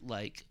has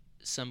like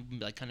some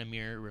like kind of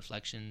mirror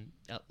reflection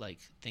like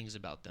things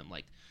about them.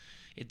 Like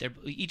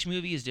each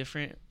movie is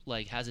different,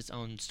 like has its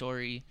own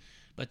story,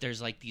 but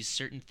there's like these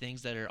certain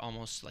things that are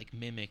almost like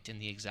mimicked in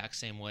the exact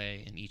same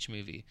way in each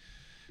movie.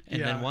 And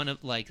then one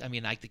of like, I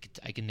mean, I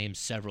can name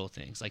several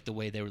things, like the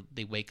way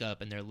they wake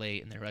up and they're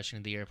late and they're rushing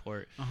to the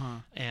airport,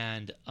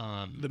 and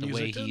the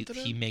way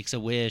he makes a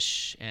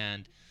wish,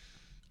 and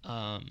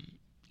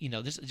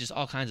there's just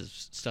all kinds of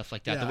stuff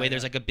like that. The way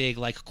there's like a big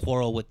like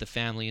quarrel with the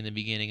family in the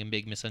beginning and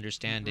big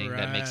misunderstanding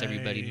that makes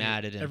everybody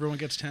mad at him. Everyone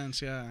gets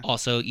tense. Yeah.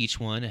 Also, each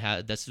one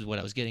this is what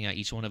I was getting at.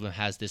 Each one of them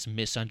has this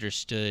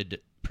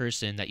misunderstood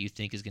person that you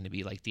think is going to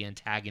be like the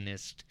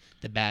antagonist,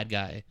 the bad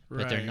guy,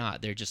 but they're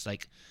not. They're just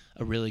like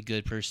a really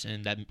good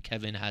person that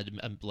Kevin had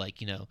a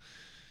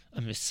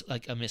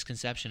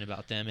misconception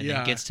about them, and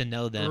then gets to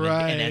know them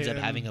and ends up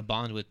having a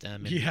bond with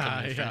them and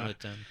becoming a friend with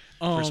them.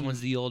 First one's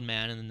the old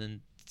man, and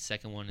then the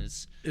second one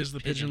is the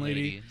pigeon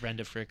lady,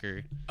 Brenda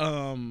Fricker.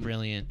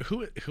 Brilliant.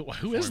 Who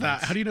is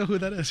that? How do you know who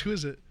that is? Who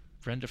is it?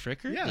 Brenda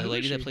Fricker, the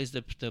lady that plays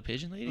the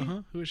pigeon lady.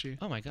 Who is she?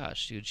 Oh my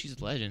gosh, dude, she's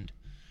a legend.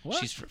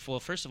 What?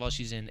 First of all,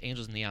 she's in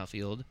Angels in the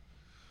Outfield.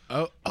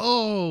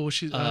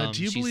 She's. Do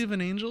you believe in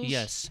angels?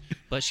 Yes,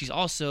 but she's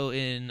also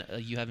in.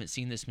 You haven't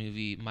seen this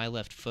movie, My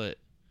Left Foot.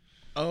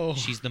 Oh,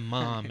 she's the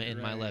mom in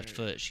My Left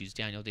Foot. She's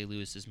Daniel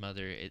Day-Lewis's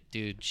mother.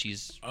 She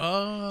is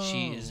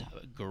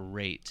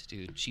great,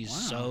 dude. She's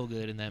so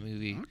good in that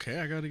movie. Okay,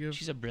 I gotta give.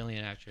 She's a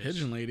brilliant actress.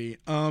 Pigeon lady.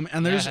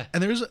 And there's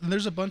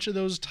a bunch of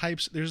those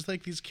types. There's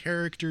like these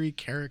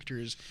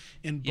characters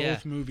in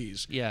both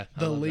movies. Yeah,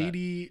 the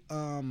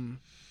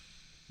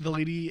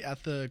lady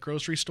at the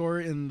grocery store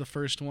in the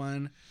first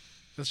one,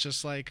 that's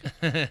just like,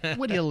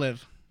 where do you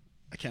live?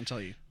 I can't tell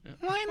you.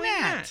 Why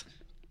not?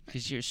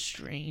 Because you're a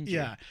stranger.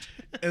 Yeah.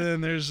 And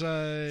then there's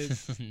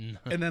and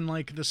then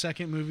like the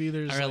second movie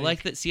there's I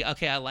like that. See,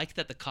 okay, I like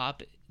that the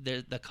cop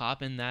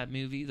in that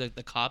movie,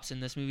 the cops in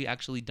this movie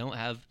actually don't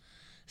have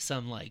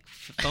some like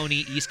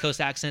phony East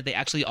Coast accent. They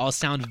actually all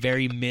sound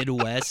very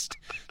Midwest.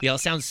 They all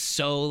sound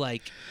so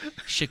like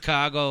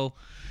Chicago.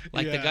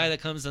 Like the guy that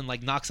comes and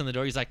like knocks on the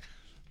door, he's like,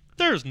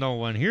 "There's no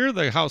one here.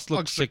 The house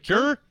looks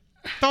secure.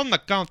 On the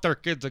counter,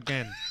 kids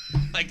again."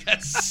 Like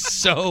that's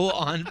so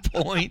on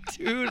point,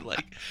 dude.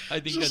 Like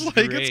I think just that's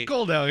like great. It's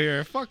cold out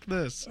here. Fuck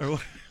this. Or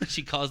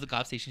she calls the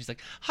cop station. She's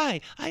like,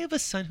 "Hi, I have a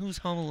son who's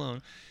home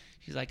alone."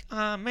 She's like,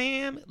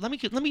 "Ma'am, let me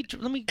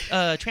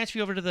transfer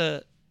you over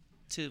to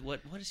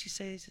what does she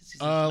say?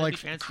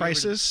 Like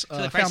crisis,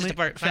 to the crisis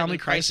department, family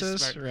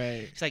crisis,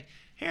 right? She's like,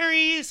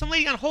 "Harry, some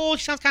lady on hold.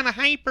 She sounds kind of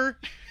hyper."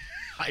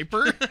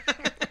 Hyper?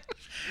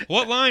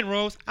 What line,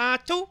 Rose?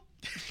 2.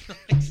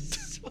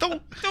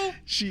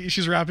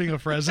 She's wrapping a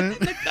present.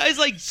 The guy's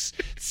like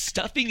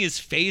stuffing his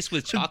face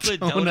with chocolate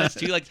Donut. donuts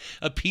too. Like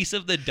a piece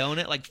of the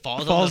donut like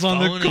falls on on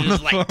the phone and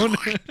just phone.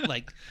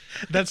 like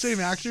That same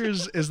actor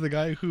is the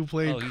guy who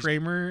played he's-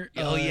 Kramer.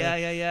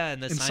 yeah,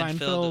 and the in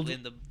Seinfeld,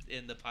 Seinfeld.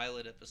 in the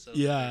pilot episode.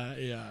 Yeah.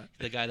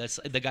 The guy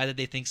that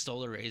they think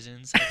stole the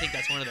raisins. I think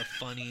that's one of the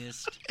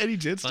funniest And he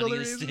did steal the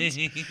funniest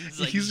raisins. things.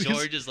 Like He's-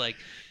 George is like,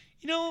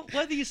 you know,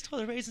 whether you stole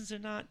the raisins or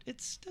not,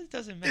 it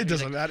doesn't matter. It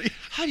doesn't Like, matter.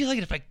 how do you like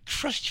it if I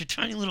crushed your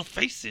tiny little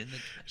face in?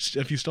 Like,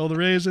 If you stole the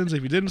raisins,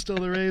 if you didn't steal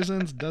the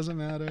raisins, doesn't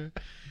matter.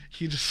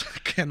 He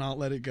just cannot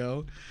let it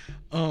go.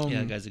 yeah,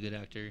 that guy's a good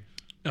actor.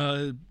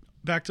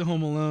 Back to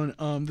Home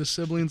Alone. The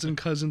siblings and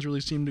cousins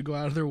really seem to go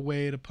out of their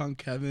way to punk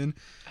Kevin.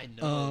 I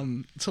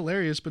know. It's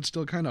hilarious, but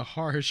still kind of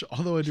harsh.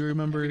 Although I do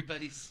remember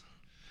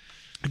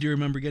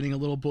getting a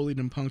little bullied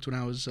and punked when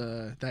I was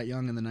that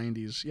young in the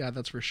 90s. Yeah,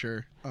 that's for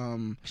sure.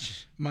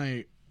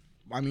 I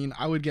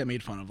would get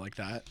made fun of like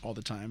that all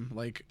the time.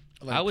 Like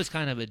I was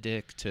kind of a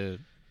dick to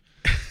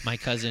my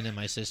cousin and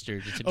my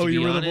sister. To Oh, be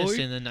you were the honest,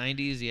 bully? in the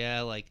 90s,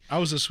 yeah, like I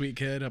was a sweet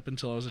kid up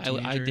until I was a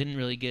teenager. I didn't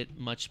really get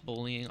much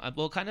bullying.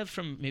 Well, kind of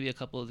from maybe a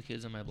couple of the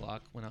kids on my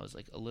block when I was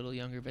like a little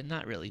younger, but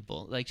not really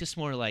like just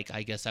more like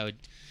I guess I would,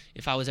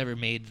 if I was ever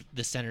made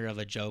the center of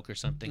a joke or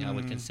something, I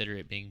would consider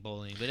it being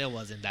bullying. But it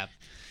wasn't that.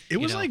 It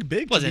was like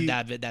big. It wasn't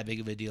that big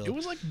of a deal. It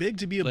was like big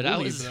to be a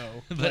bully,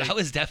 though. But I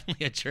was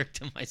definitely a jerk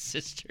to my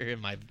sister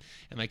and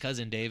my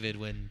cousin David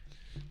when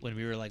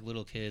we were like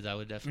little kids. I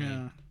would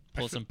definitely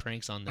pull some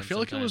pranks on them. I feel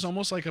like it was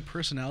almost like a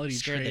personality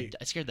trait.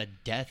 I scared the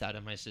death out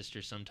of my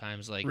sister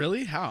sometimes. Like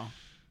really? How?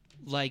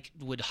 Like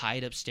would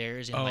hide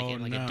upstairs in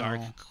a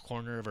dark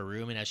corner of a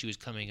room, and as she was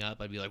coming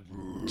up, I'd be like,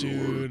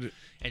 dude,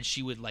 and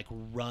she would like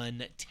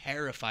run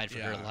terrified for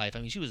her life. I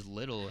mean, she was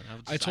little, and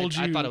I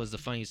thought it was the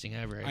funniest thing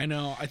ever. I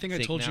know. I think I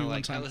told you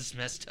one time. I was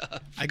messed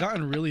up. I got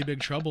in really big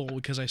trouble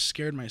because I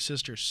scared my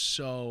sister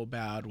so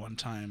bad one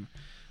time.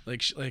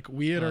 Like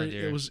we had already,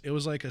 it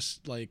was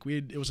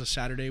a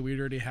Saturday. We'd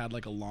already had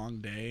like a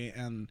long day,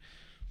 and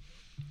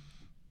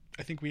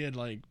I think we had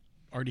like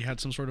already had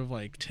some sort of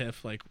like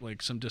tiff, like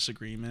some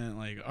disagreement.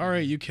 Like, all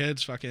right, you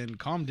kids, fucking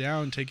calm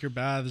down, take your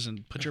baths,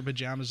 and put your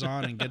pajamas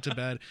on, and get to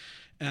bed.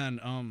 And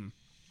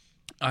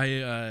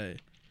my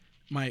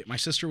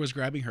sister was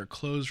grabbing her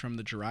clothes from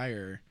the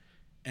dryer,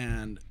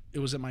 and it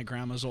was at my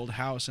grandma's old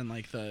house, and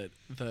like the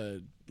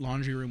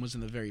laundry room was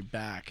in the very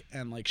back,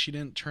 and like she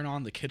didn't turn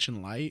on the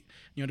kitchen light.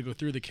 You had to go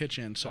through the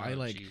kitchen, so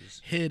I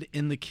hid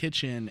in the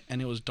kitchen,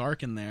 and it was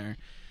dark in there,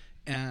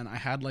 and I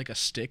had like a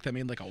stick that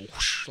made like a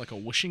whoosh, like a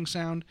whooshing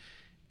sound,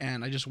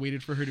 and I just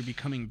waited for her to be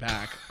coming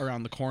back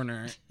around the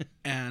corner,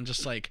 and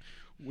just did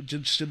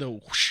the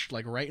whoosh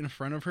like right in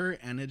front of her,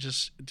 and it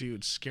just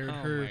scared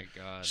her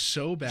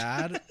so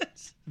bad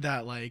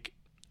that like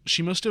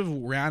she must have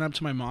ran up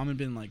to my mom and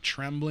been like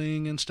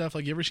trembling and stuff.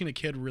 Like, you ever seen a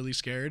kid really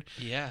scared?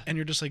 Yeah. And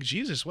you're just like,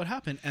 Jesus, what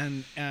happened?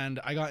 And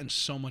I got in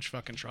so much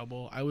fucking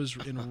trouble. I was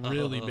in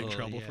really big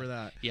trouble for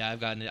that. Yeah, I've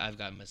gotten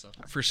myself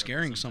for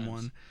scaring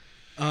someone.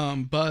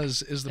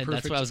 Buzz is the perfect.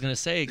 That's what I was gonna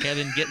say.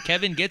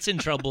 Kevin gets in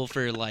trouble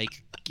for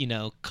like,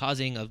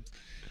 causing a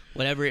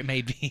whatever it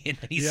may be, and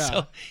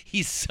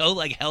he's so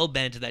like hell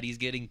bent that he's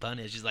getting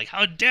punished. He's like,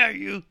 how dare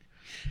you?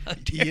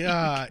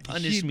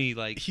 Punish me.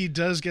 Like he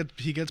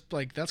gets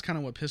like, that's kind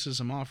of what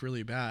pisses him off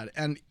really bad.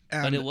 And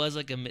but it was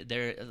like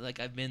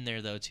I've been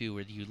there though too,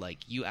 where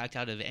you act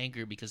out of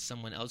anger because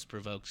someone else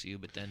provokes you,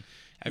 but then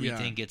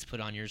everything gets put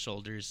on your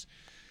shoulders.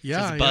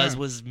 Yeah, Buzz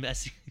was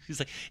messy. He's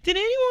like, did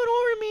anyone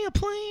order me a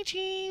plain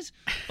cheese?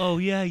 Oh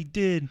yeah, he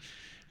did.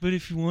 But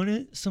if you want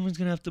it, someone's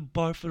gonna have to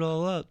barf it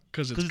all up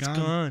because it's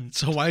gone.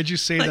 So why'd you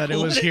say that it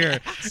was here?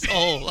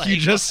 Asshole. You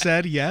just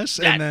said yes,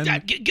 and then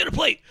get a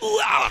plate.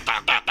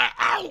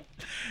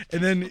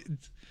 And then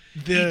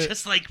he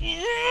just like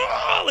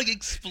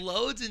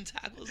explodes and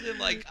tackles him.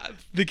 Like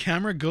the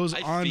camera goes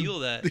on. I feel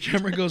that the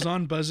camera goes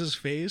on Buzz's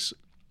face,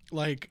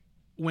 like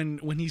when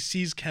he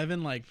sees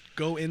Kevin like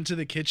go into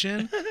the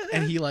kitchen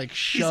and he like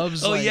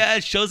shoves.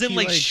 It shows him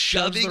like shoves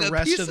shoving the a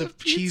rest piece of the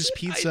cheese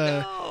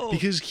pizza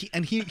because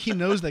he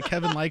knows that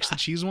Kevin likes the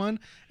cheese one,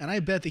 and I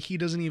bet that he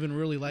doesn't even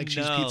really like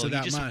cheese pizza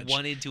that much.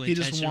 He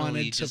just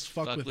wanted to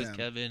fuck with him.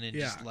 Kevin and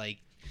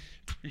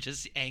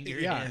just anger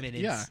him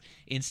and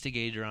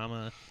instigate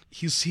drama.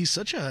 He's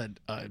such a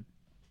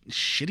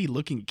shitty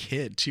looking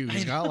kid too.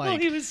 He's got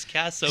like he was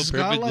cast so he's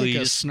perfectly. Got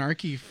like a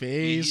snarky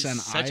face and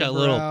such eyebrows a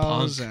little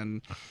punk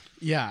and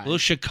little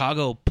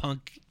Chicago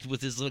punk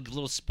with his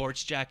little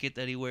sports jacket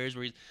that he wears.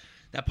 Where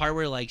that part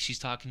where like she's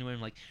talking to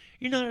him like,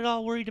 you're not at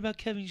all worried about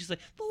Kevin. She's like,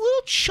 the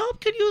little chump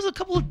could use a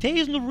couple of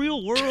days in the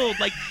real world.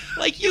 Like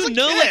like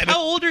how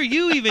old are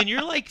you even?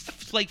 You're like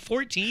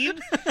 14.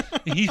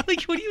 He's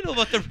like, what do you know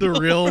about the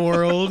real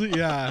world?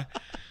 Yeah.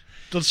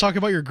 Let's talk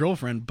about your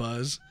girlfriend,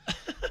 Buzz.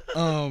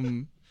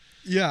 There's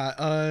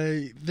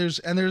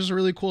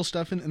really cool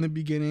stuff in the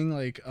beginning.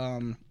 Like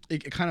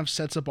it kind of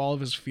sets up all of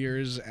his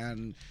fears,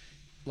 and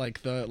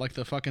like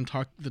the fucking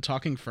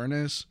talking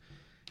furnace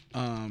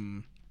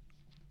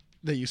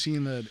that you see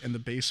in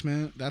the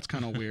basement. That's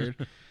kind of weird.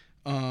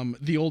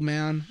 The old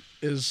man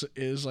is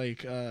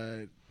like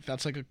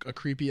that's like a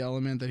creepy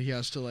element that he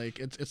has to like.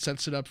 It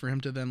sets it up for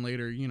him to then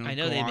later, I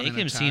know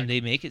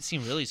they make it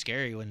seem really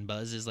scary when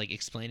Buzz is like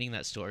explaining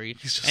that story.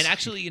 And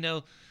actually,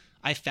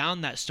 I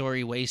found that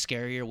story way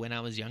scarier when I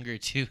was younger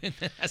too. And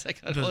then as I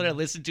got older, I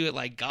listened to it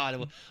like,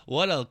 God,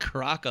 what a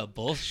crock of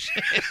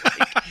bullshit!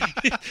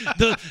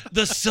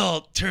 the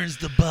salt turns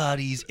the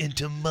bodies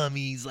into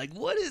mummies. Like,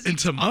 what is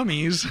into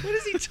mummies? What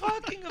is he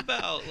talking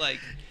about? Like,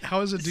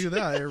 how does it do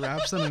that? It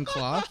wraps them in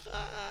cloth.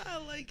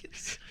 Like,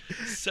 it's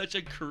such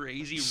a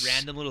crazy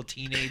random little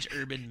teenage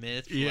urban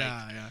myth.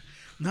 Yeah, yeah.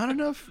 Not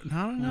enough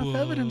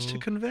evidence to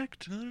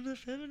convict. Not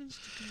enough evidence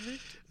to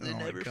convict. They Oh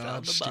my never God,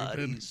 found the stupid.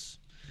 bodies.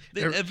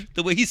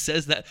 The way he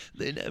says that,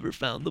 they never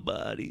found the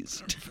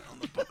bodies.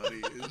 Found the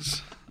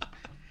bodies.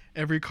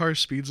 Every car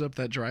speeds up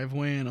that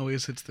driveway and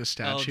always hits the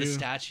statue. Oh, the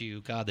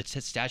statue. God, the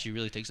statue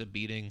really takes a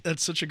beating.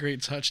 That's such a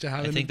great touch to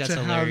have. I think that's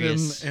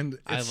hilarious. And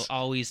I've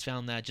always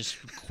found that just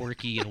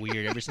quirky and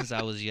weird. Ever since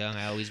I was young,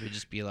 I always would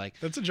just be like,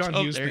 that's a John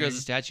Hughes there thing. goes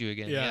the statue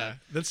again. Yeah.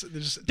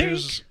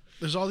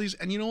 There's all these,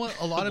 and you know what?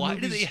 A lot of Why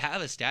movies. do they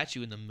have a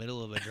statue in the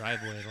middle of a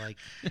driveway? Like,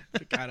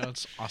 I know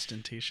it's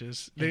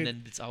ostentatious. And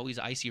then it's always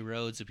icy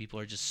roads, so people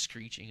are just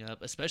screeching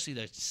up. Especially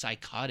the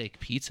psychotic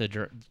pizza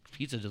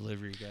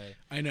delivery guy.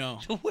 I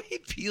know the way he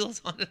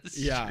peels onto the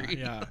street.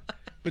 Yeah.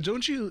 But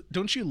don't you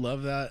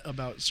love that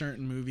about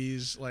certain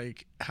movies?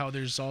 Like how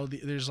there's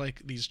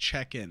like these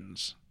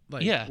check-ins,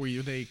 like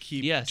where they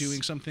keep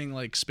doing something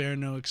like spare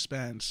no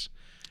expense.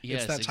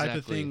 Yes, it's that type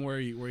of thing where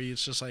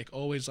it's just like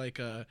always like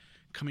a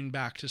coming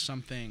back to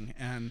something.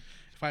 And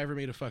if I ever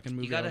made a fucking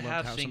movie, you gotta I'd love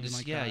have to have things.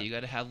 Something like that. You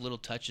gotta have little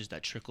touches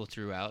that trickle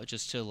throughout,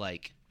 just to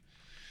like.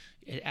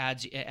 It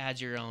adds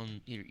your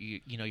own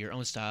your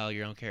own style,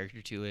 your own character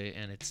to it,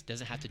 and it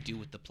doesn't have to do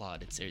with the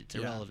plot. It's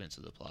irrelevant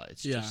to the plot.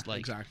 It's just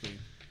like exactly.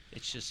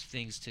 It's just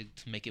things to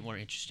make it more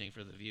interesting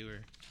for the viewer.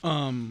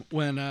 I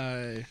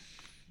love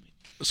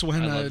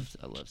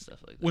stuff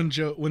like that. When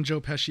Joe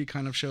Pesci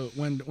kind of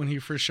when he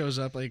first shows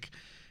up, like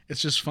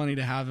it's just funny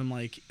to have him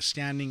like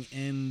standing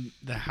in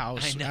the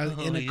house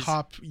in a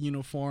cop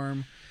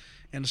uniform,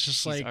 and it's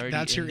just like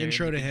that's your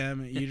intro to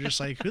him. You're just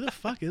like, who the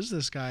fuck is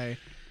this guy?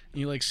 And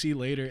you like see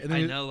later. And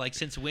then I know, like,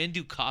 since when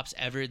do cops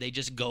ever? They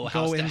just go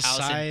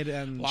inside house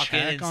and walk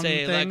in and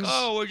say things. like,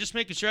 "Oh, we're just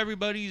making sure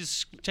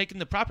everybody's taking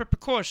the proper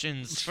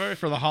precautions for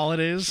the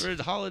holidays, for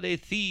the holiday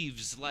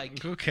thieves."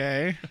 Like,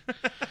 okay,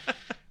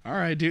 all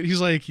right, dude. He's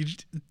like,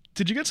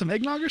 did you get some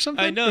eggnog or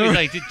something? I know. He's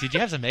like, did you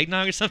have some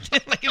eggnog or something?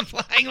 Like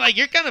implying, like,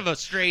 you're kind of a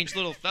strange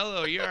little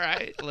fellow. You're all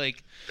right.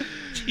 Like,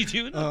 you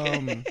doing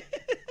okay?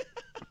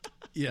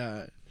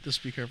 Yeah.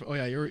 Just be careful. Oh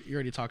yeah, you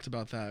already talked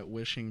about that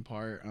wishing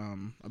part.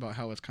 About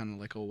how it's kind of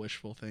like a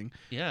wishful thing.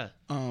 Yeah.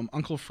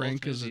 Uncle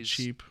Frank is a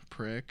cheap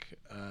prick,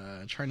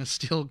 trying to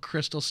steal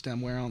crystal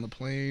stemware on the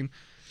plane.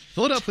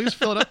 Fill it up, please.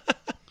 Fill it up.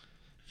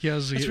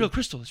 It's real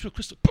crystal. It's real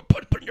crystal.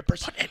 Put it in your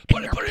purse. Put it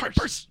in your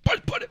purse.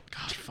 Put it.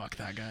 God, fuck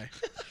that guy.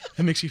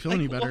 That makes you feel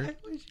any better.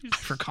 I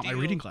forgot my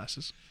reading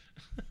glasses.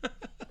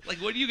 Like,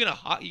 what are you gonna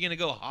hawk? You gonna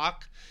go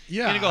hawk?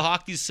 Yeah. You're gonna go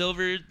hawk these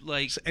silver,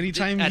 like. So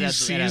anytime he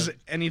sees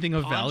anything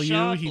of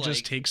value, he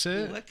just takes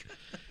it.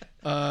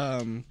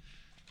 Have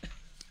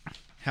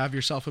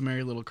Yourself a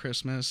Merry Little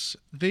Christmas.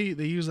 They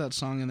use that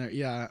song in there.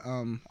 Yeah.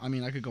 I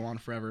mean, I could go on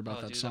forever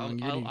about that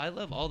song. I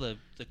love all the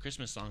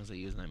Christmas songs they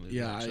use in that movie.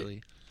 Yeah,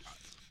 actually.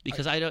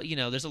 Because I don't,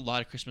 there's a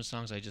lot of Christmas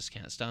songs I just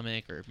can't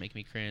stomach or make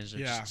me cringe.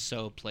 They're just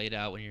so played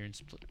out when you're in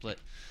split.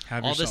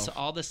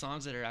 All the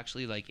songs that are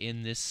actually like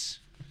in this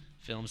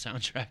film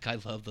soundtrack, I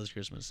love those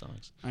Christmas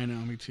songs. I know,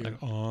 me too.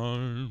 Like,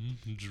 I'm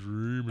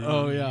dreaming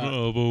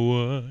of a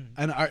white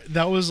and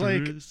that was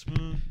like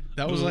Christmas.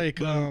 that was like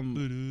that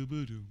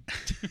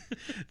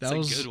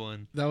was a good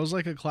one. That was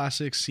like a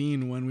classic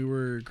scene when we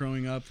were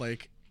growing up.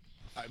 Like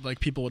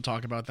people would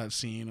talk about that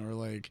scene, or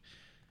like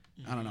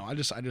I don't know. I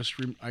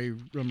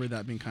remember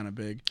that being kind of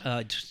big.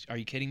 Are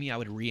you kidding me? I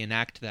would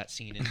reenact that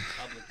scene in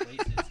public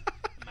places.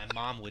 My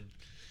mom would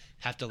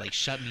have to like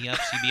shut me up.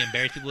 She'd be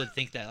embarrassed. People would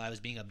think that I was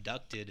being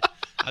abducted.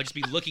 I would just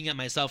be looking at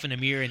myself in a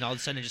mirror, and all of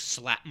a sudden I just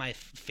slap my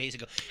face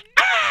and go,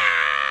 ah!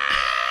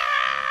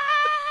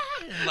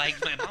 And like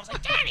my mom's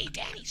like, Danny,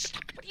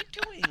 stop! What are you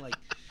doing? Like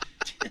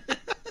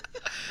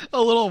a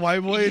little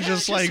white boy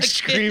just like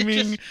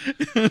screaming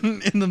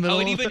in the middle. Oh,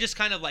 and even just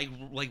kind of like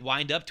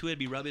wind up to it,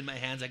 be rubbing my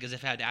hands like as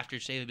if I had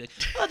aftershave. Be like,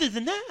 other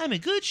than that, I'm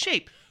in good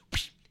shape.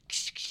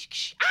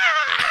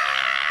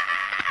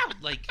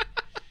 Like.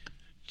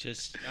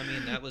 Just, I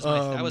mean, that was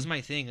my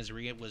thing. Was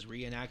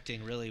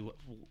reenacting really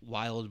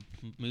wild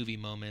movie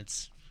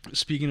moments.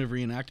 Speaking of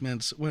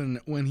reenactments,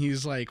 when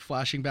he's like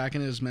flashing back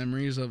in his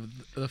memories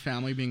of the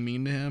family being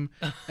mean to him,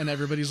 and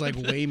everybody's like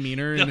way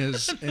meaner in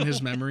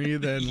his memory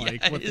than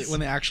like when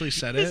they actually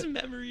said his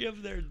memory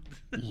of their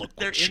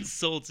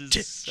insults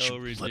is so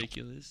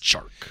ridiculous.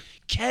 Shark,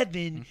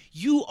 Kevin,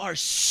 you are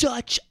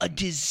such a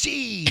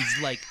disease.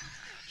 Like.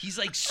 He's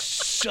like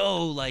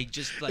so like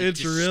just like it's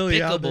despicable.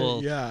 Really out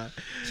there.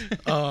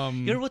 Yeah.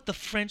 You're what the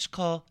French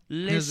call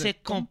laissez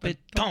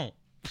compétent.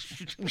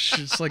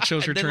 It's like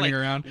shows her turning like,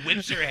 around.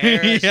 Whips her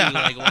hair as she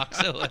like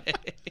walks away.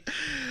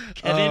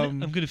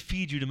 Kevin, I'm gonna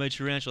feed you to my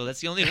tarantula.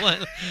 That's the only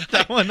one.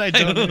 That one I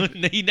don't.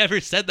 He never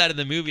said that in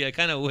the movie. I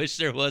kind of wish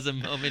there was a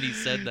moment he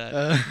said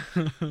that.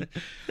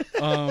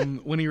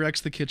 When he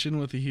wrecks the kitchen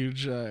with a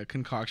huge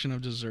concoction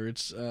of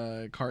desserts,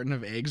 carton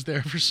of eggs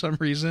there for some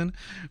reason.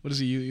 What is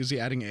he? Is he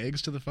adding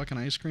eggs to the fucking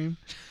ice cream?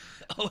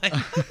 Oh,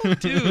 I know,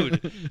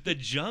 dude. The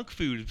junk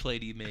food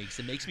plate he makes.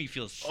 It makes me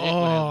feel sick when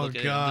I look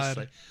at it. I'm just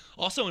like,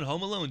 also in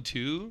Home Alone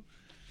 2,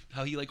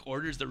 how he like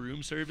orders the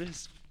room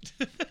service.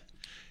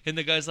 And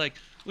the guy's like,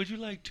 would you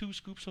like 2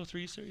 scoops or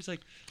 3, sir? He's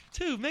like,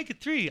 2, make it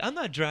 3. I'm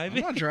not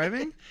driving. I'm not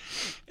driving.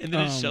 And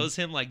then it shows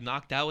him like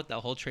knocked out with that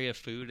whole tray of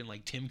food, and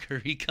like Tim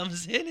Curry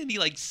comes in and he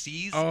like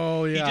sees.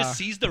 Oh yeah. He just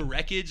sees the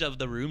wreckage of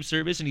the room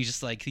service, and he's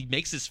just like, he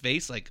makes his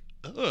face like,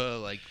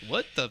 like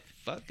what the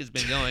fuck has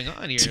been going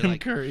on here? Tim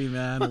like, Curry,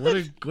 man,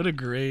 what a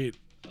great.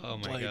 Oh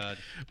my god!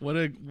 What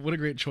a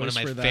great choice.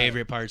 One of my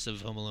favorite parts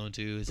of Home Alone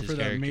 2 is his for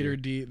character. that Mater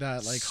D,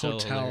 that like So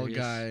hotel hilarious.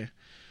 guy.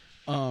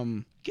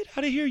 Get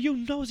out of here, you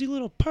nosy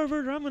little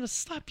pervert, or I'm gonna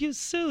slap you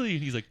silly.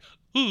 And he's like,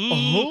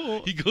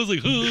 Oh. He goes like,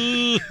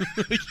 he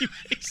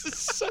makes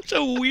such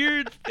a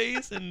weird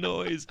face and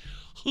noise.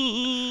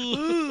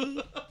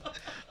 I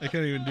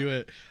can't even do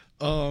it.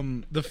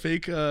 The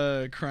fake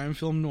crime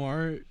film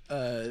noir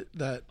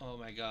that Oh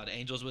my god,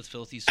 Angels with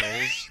Filthy Souls.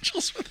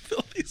 Angels with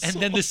Filthy Souls.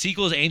 And then the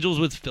sequel is Angels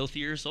with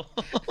Filthier Souls.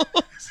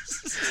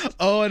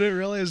 Oh, I didn't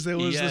realize there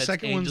was the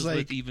second Angels one's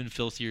like with even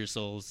filthier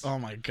souls. Oh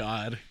my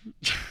god.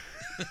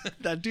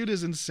 That dude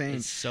is insane.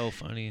 It's so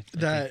funny.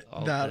 That's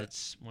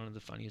one of the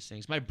funniest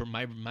things. My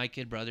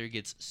kid brother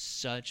gets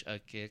such a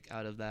kick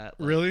out of that.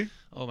 Like, really?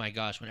 Oh my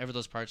gosh! Whenever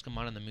those parts come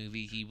on in the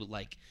movie, he would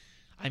like,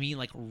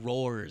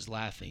 roars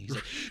laughing. He's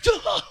like,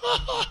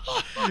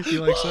 He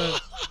likes that.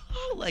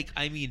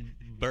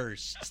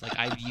 Bursts.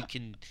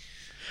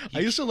 I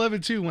used to love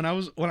it too. When I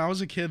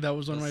was a kid, that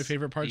was one of my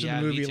favorite parts of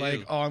the movie.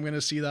 Like, oh, I'm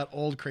gonna see that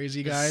old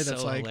crazy guy it's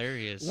that's so like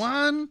hilarious.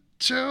 1,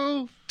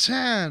 2,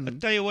 10. I'll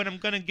tell you what I'm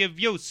gonna give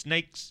you,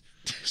 snakes.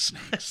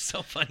 Snakes. It's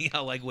so funny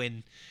how like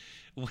when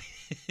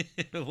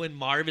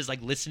Marv is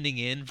like listening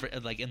in for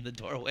like in the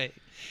doorway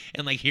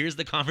and like hears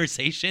the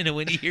conversation, and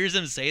when he hears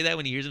him say,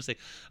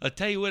 I'll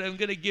tell you what I'm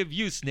gonna give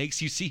you,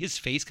 snakes, you see his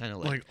face kind of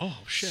like oh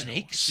shit,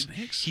 snakes.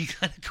 Snakes. He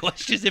kind of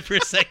questions it for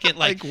a second,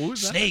 like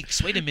who's that?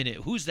 Snakes. Wait a minute,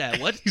 who's that?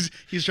 What?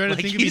 He's trying to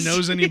think if he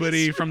knows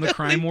anybody from the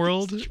crime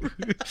world. Named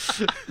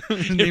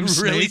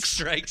It really Snakes.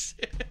 strikes.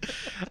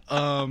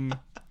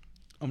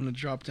 I'm gonna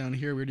drop down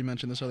here. We already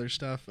mentioned this other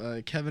stuff.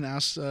 Kevin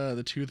asked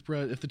the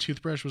toothbrush if the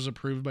toothbrush was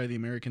approved by the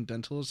American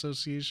Dental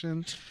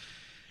Association,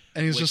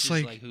 and he's just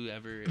like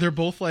whoever. They're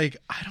both like,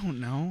 I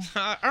don't know.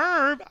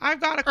 Herb, I've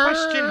got a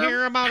question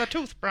here about a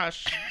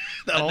toothbrush.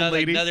 Old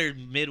lady. Another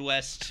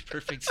Midwest,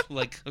 perfect,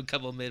 like a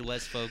couple of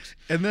Midwest folks.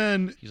 And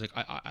then he's like,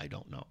 I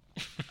don't know.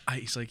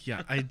 He's like,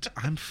 yeah,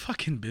 I'm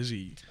fucking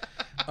busy.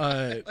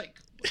 Like.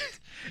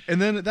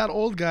 And then that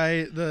old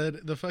guy,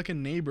 the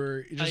fucking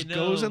neighbor, just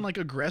goes and like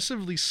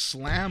aggressively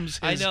slams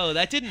his I know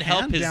that didn't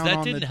help his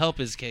help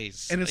his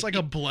case. And it's like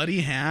a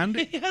bloody hand.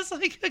 He has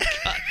like a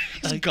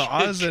cut,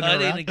 gauze and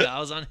a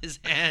gauze on his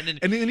hand,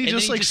 and then he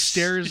just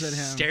stares at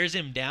him, stares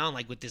him down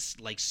like with this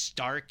like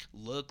stark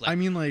look. Like, I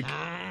mean, like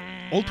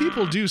old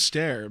people do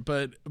stare,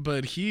 but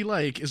he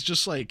like is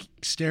just like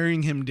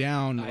staring him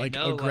down like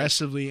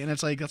aggressively, and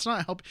it's like that's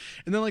not help.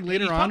 And then like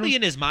later on, probably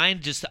in his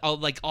mind, just all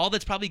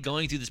that's probably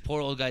going through this poor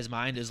old guy's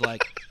mind is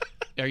like,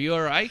 are you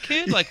all right,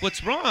 kid? Like,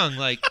 what's wrong?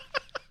 Like,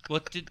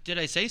 what did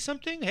I say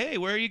something? Hey,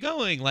 where are you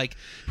going? Like,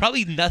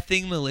 probably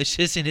nothing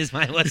malicious in his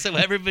mind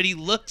whatsoever, but he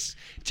looks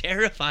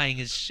terrifying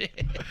as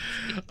shit.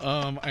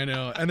 I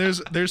know. And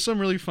there's some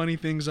really funny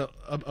things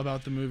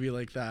about the movie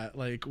like that.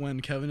 Like when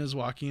Kevin is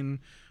walking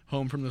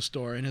home from the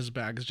store and his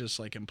bags just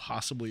like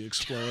impossibly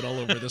explode all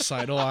over the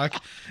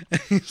sidewalk. And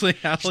he's like,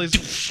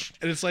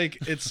 and it's like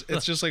it's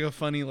just like a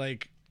funny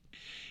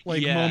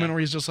moment where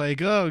he's just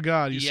like, oh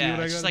god, you see what I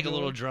got? It's just like a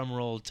little drum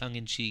roll, tongue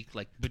in cheek,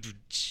 like.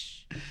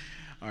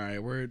 All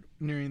right, we're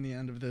nearing the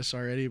end of this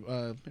already.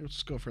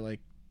 Let's go for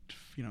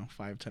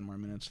 5-10 more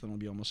minutes, then we'll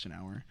be almost an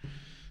hour.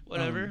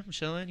 Whatever, I'm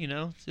chilling.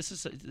 This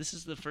is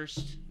the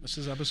first. This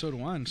is episode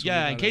 1. So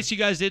in case you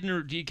guys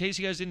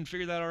didn't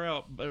figure that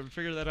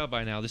out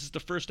by now, this is the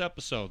first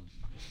episode.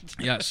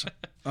 Yes,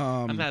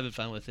 I'm having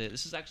fun with it.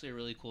 This is actually a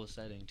really cool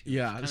setting too.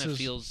 Yeah, it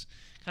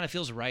kind of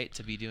feels right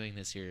to be doing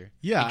this here.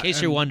 Yeah. In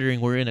case you're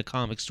wondering, we're in a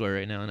comic store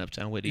right now in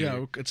Uptown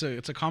Whittier. Yeah,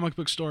 it's a comic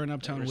book store in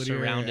Uptown Whittier.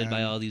 Surrounded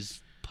by all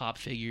these pop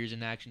figures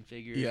and action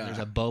figures. Yeah. There's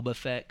a Boba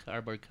Fett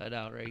cardboard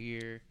cutout right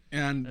here.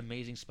 And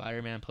amazing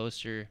Spider-Man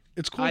poster.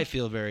 It's cool. I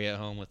feel very at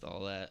home with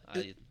all that.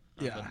 I'm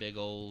a big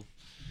old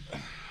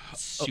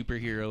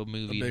superhero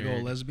movie. A big nerd.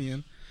 old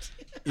lesbian.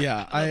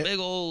 Yeah, a big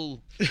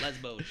old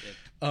lesbo chick.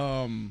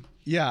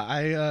 Yeah,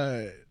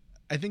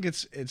 I think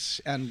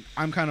it's and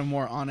I'm kind of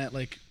more on it,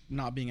 like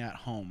not being at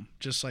home,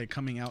 just like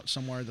coming out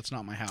somewhere that's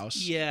not my house.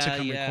 To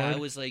come record. I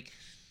was like,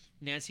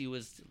 Nancy's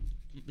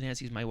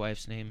my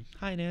wife's name.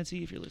 Hi,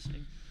 Nancy, if you're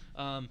listening.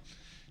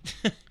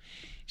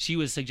 she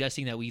was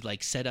suggesting that we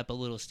like set up a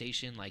little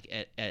station like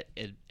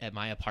at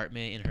my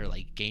apartment in her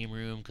like game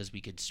room because we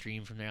could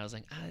stream from there. I was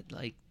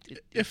like,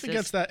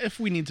 if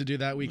we need to do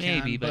that, we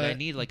maybe, can. but I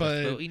need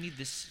we need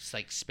this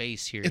like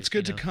space here. It's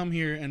good to come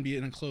here and be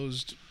in a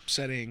closed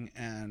setting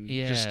and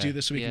just do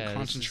this so we can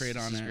concentrate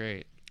on it.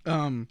 Great.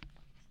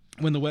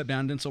 When the wet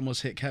bandits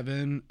almost hit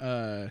Kevin,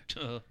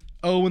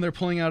 when they're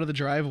pulling out of the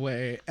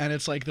driveway and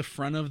it's like the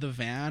front of the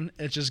van,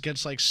 it just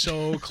gets like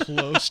so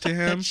close to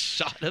him. That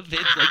shot of it,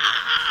 like,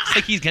 it's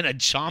like he's gonna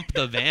chomp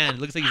the van. It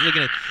looks like he's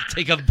gonna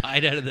take a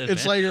bite out of the van.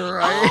 It's like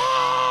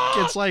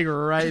it's like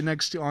right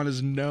next to on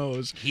his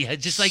nose. Yeah,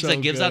 just like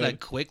gives out a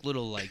quick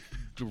little like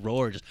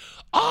roar, just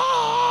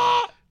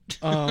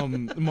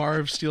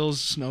Marv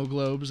steals snow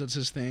globes. That's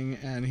his thing,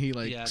 and he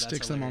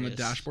sticks them on the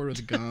dashboard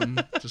with gum.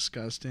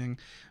 Disgusting.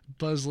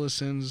 Buzz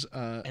listens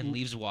and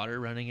leaves water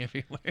running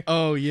everywhere.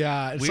 Oh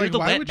yeah, it's we're like, the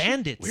wet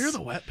bandits. We're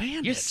the wet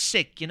bandits. You're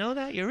sick. You know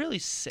that? You're really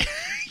sick.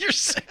 You're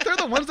sick. They're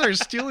the ones that are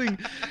stealing.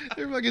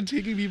 They're fucking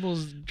taking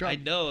people's drugs.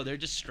 I know they're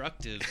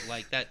destructive.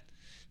 Like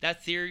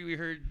that theory we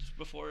heard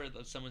before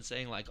of someone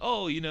saying like,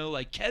 oh,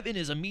 like Kevin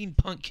is a mean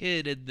punk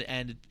kid,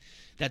 and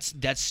that's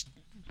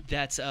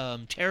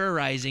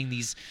terrorizing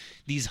these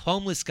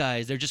homeless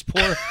guys. They're just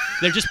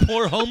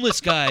poor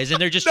homeless guys, and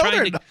they're just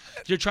trying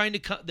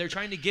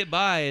to get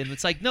by. And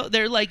it's like, no,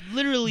 they're like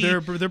literally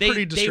they're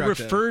pretty destructive.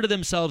 They refer to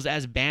themselves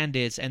as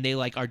bandits, and they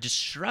like are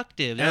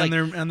destructive.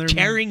 They're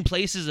tearing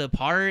places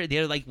apart.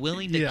 They're like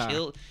willing to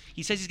kill.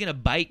 He says he's gonna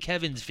bite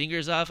Kevin's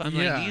fingers off. I'm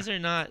like, these are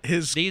not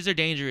these are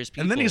dangerous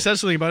people. And then he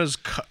says something about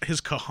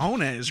his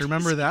cojones.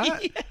 Remember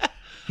that? Yeah.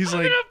 He's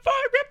I'm like, gonna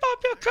rip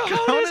up your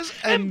cojones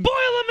and boil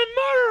them in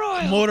motor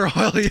oil. Motor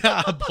oil,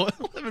 yeah,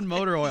 boil them in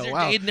motor oil.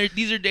 Wow,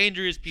 these are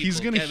dangerous people. He's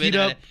gonna Kevin heat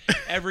up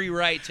every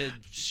right to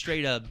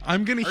straight up.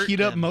 I'm gonna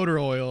heat up motor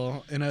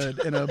oil in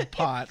a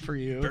pot for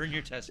you. Burn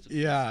your testicles.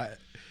 Yeah.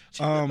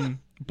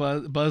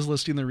 Buzz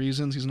listing the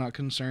reasons he's not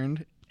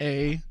concerned: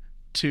 A,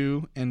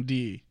 2, and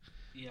D.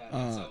 Yeah,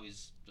 that's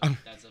always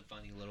that's a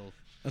funny little.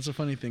 That's a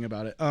funny thing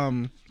about it.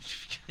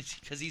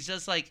 Because he's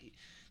just like.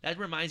 That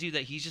reminds you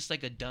that he's just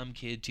like a dumb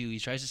kid too. He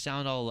tries to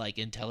sound all like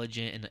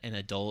intelligent and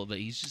adult, but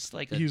he's just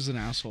like he's an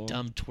asshole,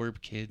 dumb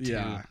twerp kid too.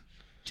 Yeah.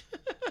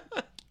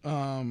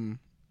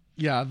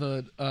 Yeah.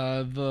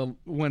 The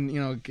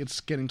when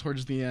it's getting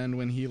towards the end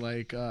when he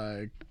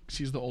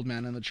sees the old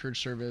man in the church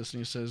service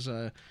and he says,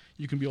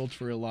 "You can be old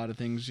for a lot of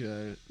things.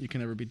 You can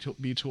never be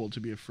too old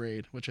to be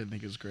afraid," which I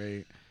think is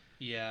great.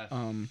 Yeah.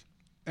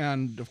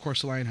 And of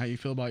course, the line "How you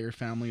feel about your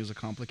family is a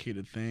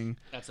complicated thing."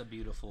 That's a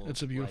beautiful.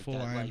 It's a beautiful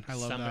line. I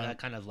love that. That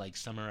kind of like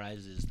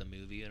summarizes the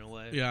movie in a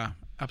way. Yeah,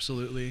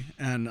 absolutely.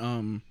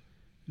 And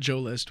Joe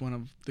List, one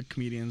of the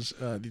comedians,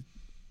 one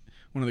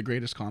of the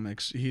greatest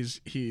comics,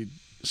 he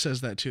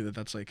says that too.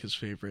 That's like his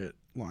favorite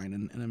line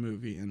in a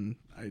movie, and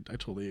I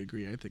totally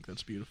agree. I think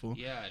that's beautiful.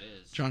 Yeah, it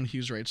is. John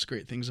Hughes writes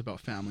great things about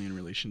family and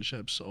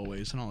relationships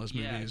always in all his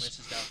movies. Yeah,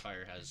 Mrs.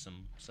 Doubtfire has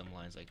some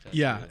lines like that.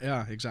 Yeah, too.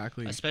 Yeah,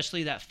 exactly.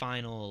 Especially that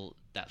final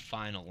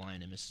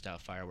line in Mrs.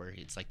 Doubtfire where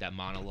it's like that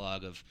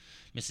monologue of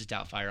Mrs.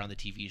 Doubtfire on the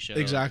TV show.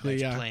 Exactly,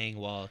 that's yeah. Playing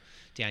while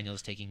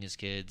Daniel's taking his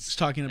kids. He's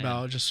talking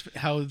about just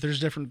how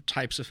there's different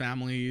types of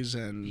families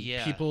and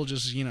people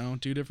just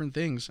do different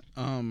things.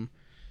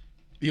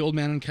 The old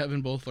man and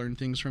Kevin both learn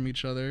things from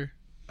each other.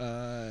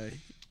 That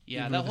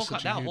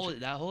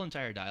whole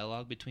entire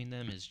dialogue between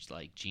them is just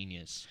like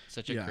genius.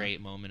 Such a great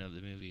moment of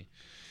the movie.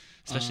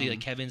 Especially like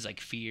Kevin's like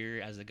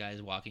fear as the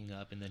guy's walking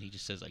up, and then he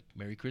just says like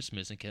 "Merry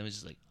Christmas," and Kevin's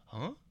just like,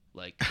 "Huh?"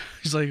 Like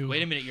he's like,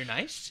 "Wait a minute, you're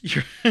nice.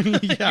 Yeah.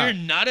 You're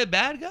not a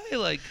bad guy."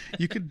 Like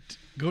you could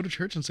go to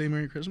church and say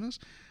 "Merry Christmas."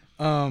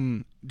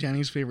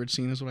 Danny's favorite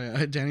scene in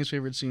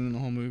the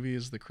whole movie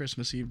is the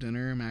Christmas Eve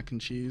dinner, mac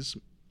and cheese.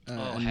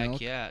 And heck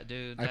milk. Yeah,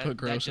 dude! I put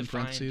gross in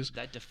parentheses.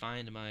 That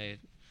defined my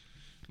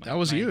that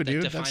was you,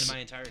 dude. That defined my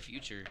entire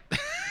future.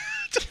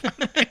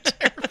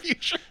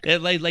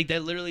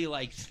 That literally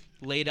like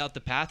laid out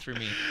the path for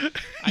me.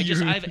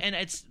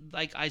 It's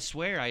like I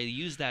swear I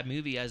use that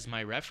movie as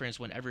my reference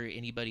whenever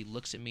anybody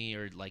looks at me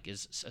or like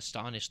is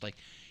astonished, like,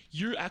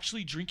 "You're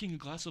actually drinking a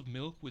glass of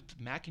milk with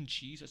mac and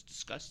cheese? That's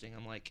disgusting."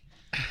 I'm like,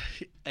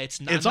 it's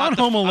on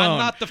Home Alone. I'm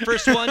not the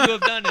first one to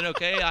have done it.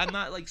 Okay, I'm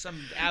not like some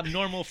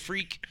abnormal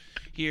freak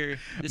here.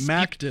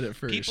 Mac did it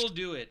first. People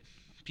do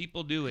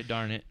it.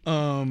 Darn it.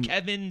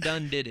 Kevin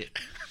Dunn did it.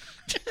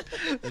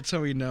 That's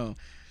how we know.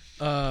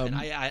 And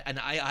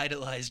I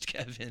idolized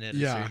Kevin at a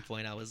certain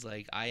point. I was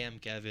like, I am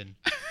Kevin.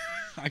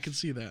 I can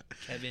see that.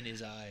 Kevin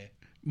is I.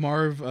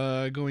 Marv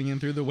going in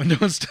through the window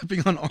and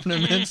stepping on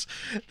ornaments.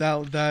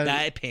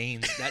 That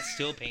pains. That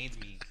still pains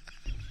me.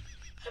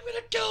 I'm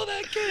gonna kill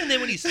that kid. And then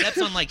when he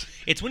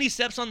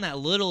steps on that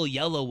little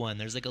yellow one,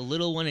 there's like a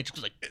little one. It just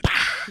goes like,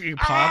 he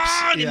pops.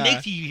 And it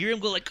makes you hear him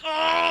go like,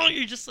 oh,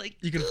 you're just like,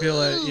 you can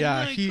feel it.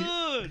 Yeah, my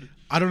God.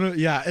 I don't know.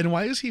 Yeah, and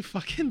why is he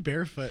fucking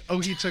barefoot? Oh,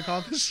 he took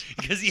off his.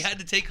 Because he had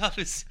to take off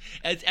his.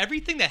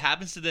 Everything that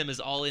happens to them is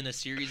all in a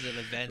series of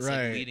events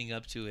like, leading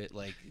up to it.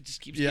 Like it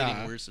just keeps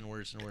getting worse and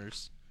worse and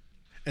worse.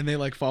 And they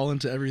like fall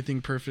into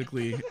everything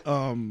perfectly.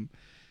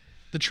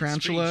 The It's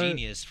tarantula. pretty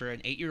genius for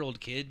an 8-year-old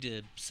kid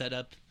to set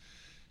up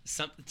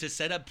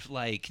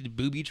like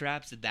booby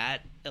traps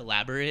that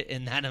elaborate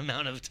in that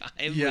amount of time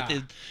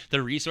with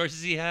the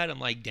resources he had.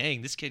 I'm like,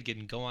 dang, this kid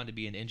can go on to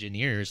be an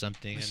engineer or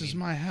something. This is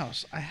my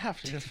house. I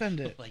have to defend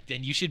it. Like,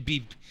 then you should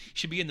be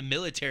in the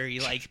military,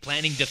 like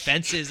planning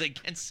defenses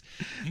against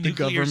The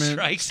nuclear government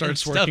strikes starts and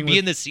stuff. working Be with-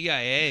 in the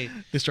CIA.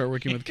 They start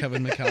working with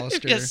Kevin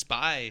McAllister. Be a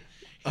spy.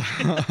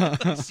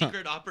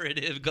 Secret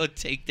operative. Go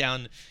take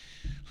down.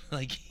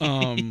 Like.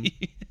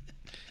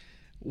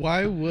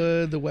 Why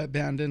would the wet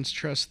bandits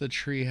trust the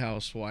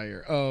treehouse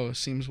wire? Oh,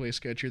 seems way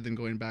sketchier than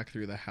going back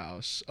through the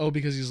house. Oh,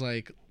 because he's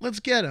like, let's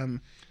get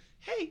him.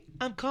 Hey,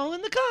 I'm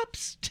calling the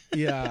cops.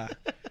 Yeah.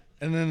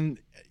 And then...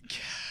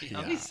 You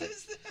know, he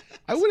says that.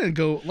 I wouldn't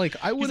go... Like,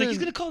 I He's wouldn't... like, he's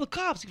going to call the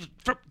cops. He goes,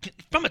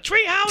 from a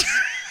treehouse?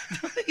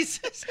 He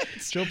says that.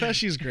 Joe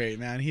Pesci's great,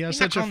 man. He has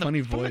such a funny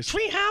voice. From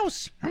a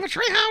treehouse. From a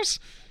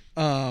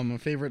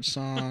treehouse! Favorite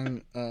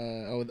song...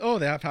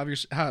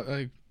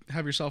 they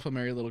have yourself a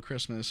merry little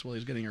Christmas while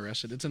he's getting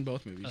arrested. It's in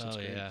both movies. It's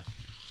great. Yeah.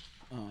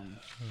 Have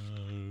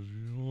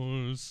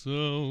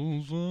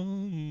yourself a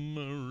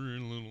merry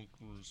little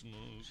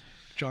Christmas.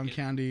 John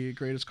Candy,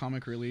 greatest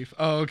comic relief.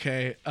 Oh,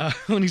 okay.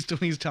 When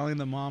he's telling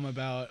the mom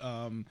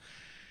about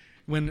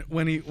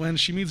when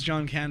she meets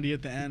John Candy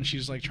at the end,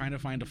 she's like trying to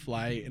find a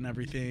flight and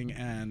everything,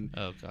 and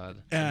oh god,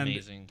 that's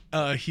amazing.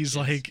 He's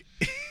like,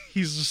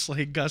 he's just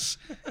like Gus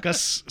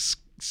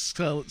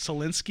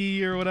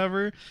Solinsky or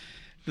whatever.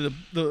 The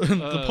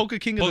Polka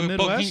King of the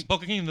Midwest.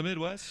 Polka King of the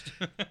Midwest.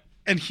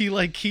 And he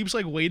like keeps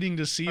like waiting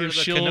to see if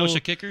she'll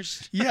Kenosha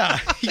Kickers. Yeah,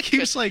 he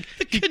keeps like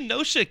the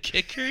Kenosha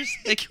Kickers.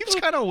 He keeps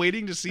kind of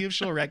waiting to see if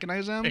she'll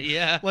recognize him.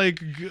 Yeah,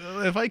 like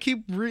if I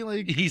keep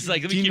he's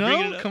like, do you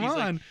know? Come on,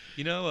 like,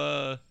 you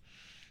know,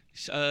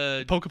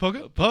 polka,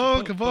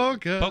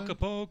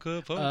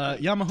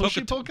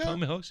 Yamahoshi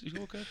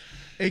polka,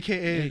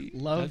 aka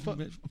love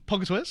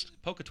polka twist.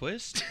 Polka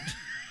twist.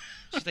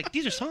 She's like,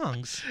 these are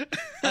songs.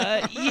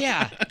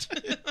 Yeah.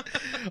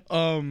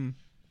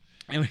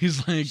 And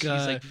he's like,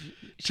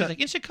 she's like,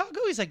 in Chicago?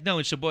 He's like, no,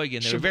 in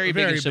Sheboygan. They were very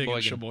big in in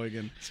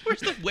Sheboygan.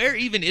 Sheboygan. Where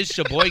even is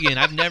Sheboygan?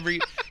 I've never.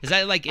 Is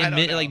that like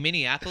in like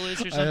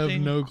Minneapolis or something? I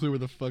have no clue where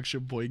the fuck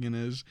Sheboygan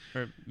is.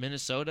 Or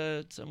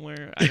Minnesota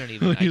somewhere. I don't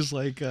even. He's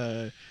like,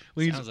 sounds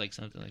like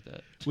something like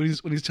that. When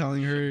he's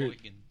telling her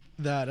Sheboygan.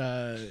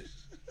 That,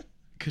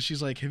 because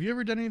she's like, have you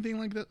ever done anything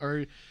like that?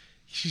 Or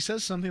she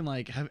says something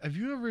like, have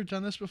you ever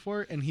done this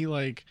before? And he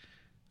like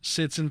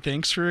sits and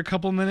thinks for a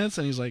couple minutes,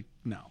 and he's like,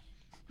 no.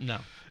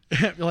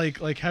 like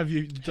have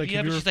you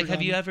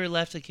have you ever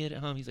left a kid at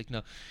home? He's like,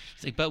 no.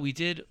 He's like, but we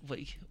did.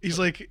 He's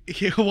like,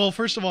 well,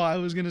 first of all, I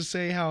was gonna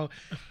say how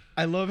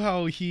I love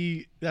how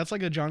that's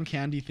like a John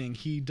Candy thing.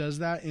 He does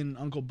that in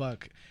Uncle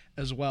Buck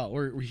as well,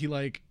 where he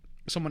like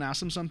someone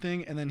asks him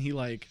something and then he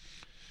like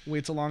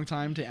waits a long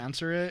time to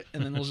answer it,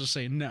 and then he'll just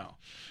say no.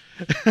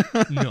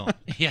 No.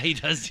 Yeah, he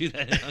does do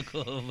that in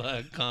Uncle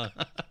Buck.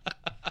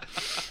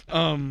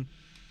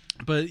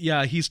 But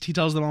yeah, he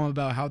tells them all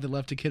about how they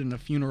left a kid in a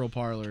funeral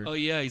parlor. Oh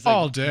yeah, he's like,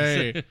 all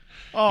day,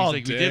 all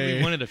day.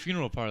 We wanted a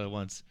funeral parlor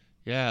once.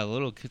 Yeah,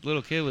 little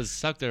kid was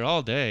stuck there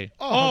all day.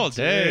 All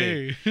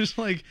day. It's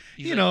like,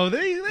 they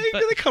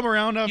come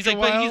around after a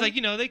while.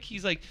 But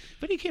he's like,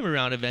 but he came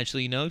around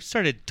eventually.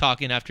 Started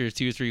talking after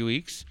 2 or 3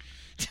 weeks.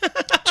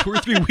 2 or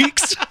 3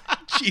 weeks.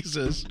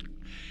 Jesus.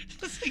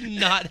 It's like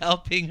not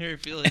helping her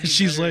feel. And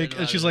she's like,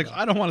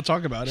 I don't want to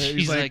talk about it.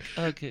 He's like,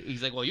 okay.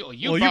 He's like, well,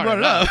 you brought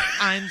it up.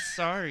 I'm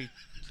sorry.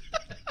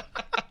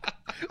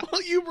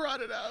 Well, you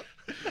brought it up.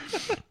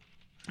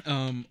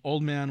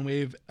 Old man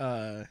wave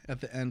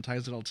at the end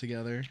ties it all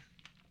together.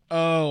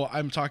 Oh,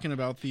 I'm talking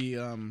about the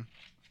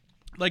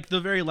like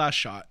the very last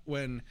shot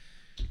when.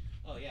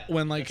 Oh yeah.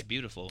 When like that's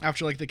beautiful.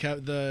 After like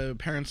the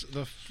parents,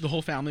 the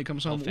whole family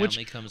comes home. Which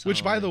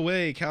by yeah. the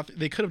way,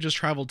 they could have just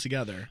traveled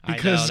together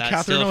because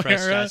Catherine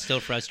O'Hara that still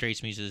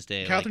frustrates me to this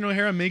day. Catherine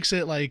O'Hara makes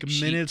it like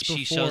minutes before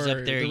she shows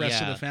up there, the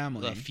rest of the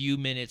family. A few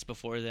minutes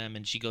before them,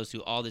 and she goes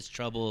through all this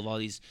trouble of all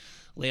these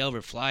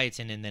layover flights,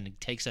 and then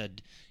it takes a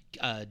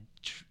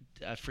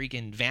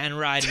freaking van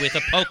ride with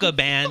a polka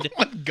band.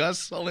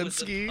 Gus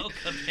Solinsky. With a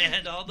polka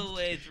band all the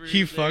way through.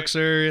 He fucks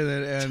her,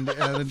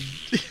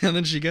 and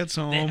then she gets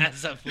home. They had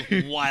some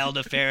wild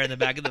affair in the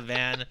back of the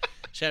van.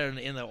 She had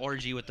in the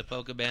orgy with the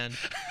polka band.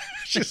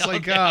 Just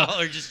like,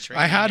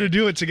 I had to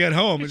do it to get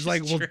home. It's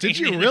like, well, did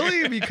you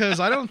really? Because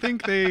I don't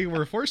think they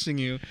were forcing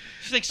you.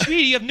 She's like,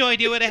 sweetie, you have no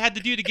idea what I had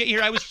to do to get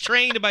here. I was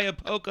trained by a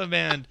polka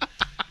band.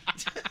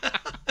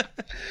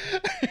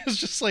 It's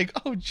just like,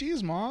 oh,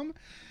 geez, Mom.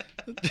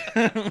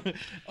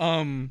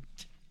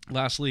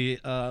 Lastly,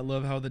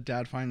 love how the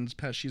dad finds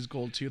Pesci's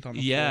gold tooth on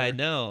the floor. Yeah, I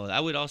know. I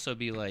would also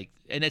be like,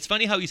 and it's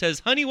funny how he says,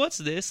 "Honey, what's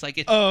this?"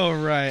 Like, oh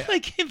right,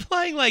 like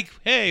implying like,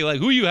 "Hey, like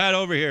who you had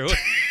over here?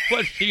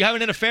 What you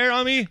having an affair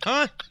on me?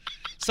 Huh?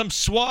 Some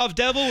suave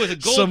devil with a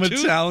gold tooth? Some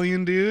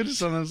Italian dude."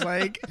 Someone's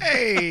like,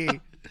 "Hey,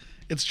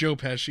 it's Joe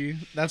Pesci."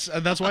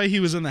 That's why he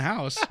was in the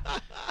house.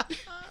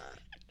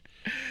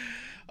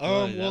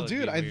 Well,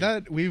 dude,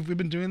 we've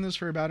been doing this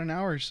for about an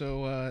hour,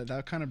 so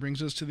that kind of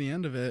brings us to the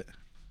end of it.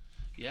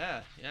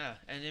 Yeah, yeah.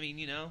 And I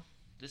mean,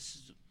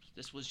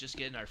 this was just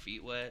getting our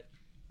feet wet.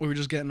 We were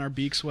just getting our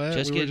beaks wet.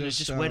 Just we getting, were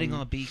just wetting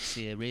our beaks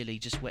here, really.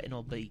 Just wetting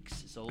our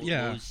beaks. It's all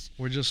Yeah, it was.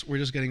 we're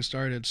just getting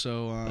started.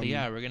 So But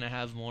yeah, we're gonna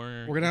have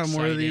more. we're gonna have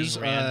more of these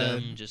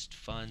random, just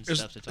fun stuff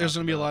to talk about. There's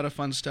gonna be a lot of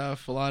fun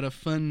stuff, a lot of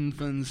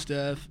fun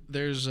stuff.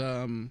 There's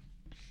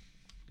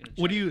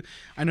what do you?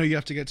 I know you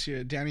have to get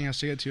to. Danny has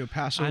to get to a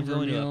Passover I'm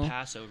going meal. to a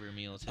Passover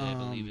meal today,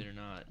 believe it or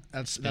not.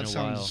 That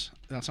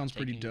sounds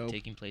pretty dope.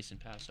 Taking place in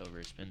Passover.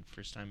 It's been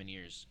first time in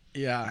years.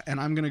 Yeah,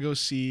 and I'm gonna go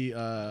see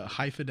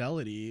High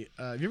Fidelity.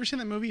 Have you ever seen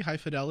that movie High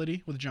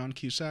Fidelity with John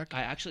Cusack?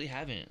 I actually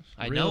haven't.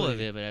 I Really? know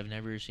of it, but I've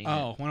never seen it.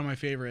 Oh, one of my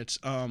favorites.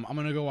 I'm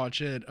gonna go watch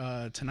it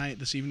tonight,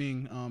 this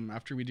evening.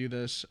 After we do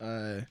this.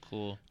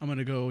 Cool. I'm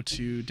gonna go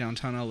to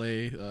downtown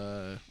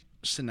LA,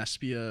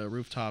 Cinespia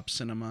Rooftop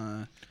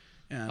Cinema,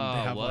 and they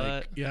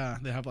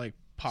have they have like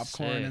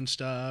popcorn Sick. and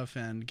stuff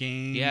and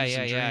games. Yeah,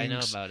 and drinks. I know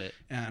about it.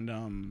 And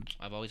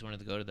I've always wanted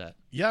to go to that.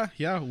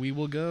 yeah, we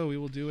will go. We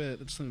will do it.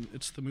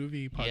 It's the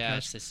movie podcast. Yeah,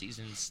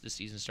 it's the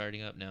season's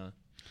starting up now.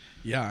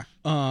 Yeah.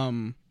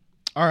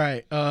 All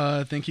right.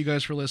 Thank you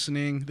guys for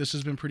listening. This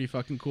has been pretty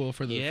fucking cool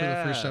for the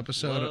first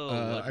episode.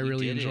 Whoa, I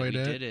really enjoyed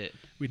it.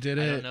 We did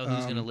it. I don't know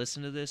who's gonna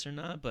listen to this or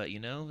not, but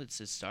it's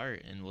a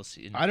start, and we'll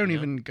see. And, I don't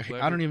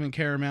even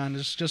care, man.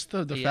 It's just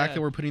the fact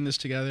that we're putting this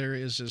together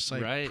is just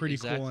like pretty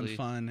cool and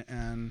fun,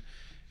 and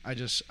I'm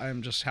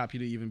just happy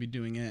to even be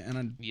doing it.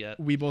 And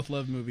we both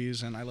love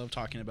movies, and I love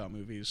talking about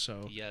movies.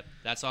 So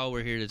that's all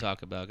we're here to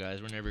talk about, guys.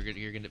 We're never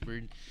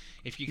gonna.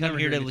 If you come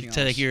here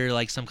to hear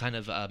like some kind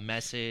of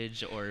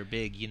message or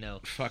big,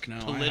 fuck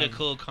no,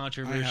 political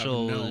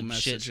controversial no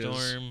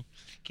shitstorm,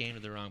 came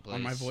to the wrong place.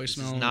 On my voicemail, this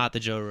is not the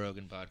Joe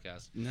Rogan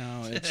podcast.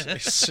 No,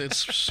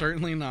 it's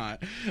certainly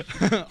not.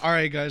 All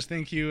right, guys.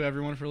 Thank you,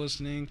 everyone, for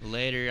listening.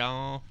 Later,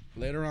 y'all.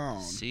 Later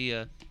on. See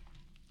ya.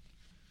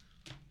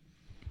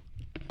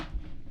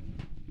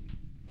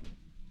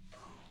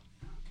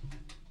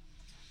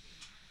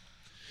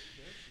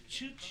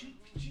 Choo choo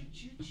choo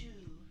choo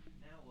choo.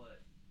 Now what?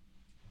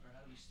 Or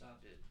how do we stop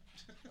it?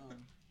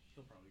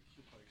 He'll probably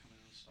come in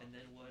and stop. And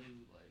then what do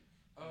like?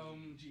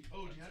 Do you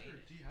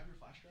have your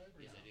flash drive?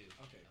 Yes, I do.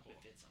 Okay, cool.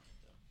 It fits on it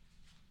though.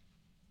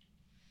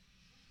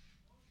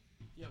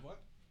 You have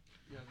what?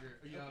 You have your.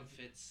 I hope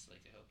it fits.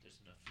 Like I hope there's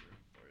enough room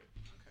for it.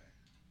 Okay.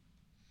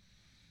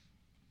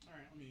 All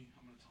right. I'm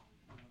gonna tell him.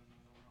 I'm gonna know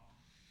that we're all.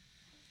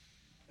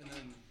 And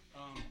then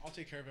I'll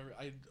take care of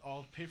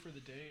I'll pay for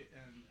the date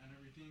and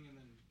everything, and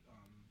then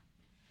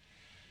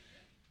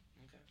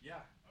Okay.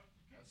 Yeah.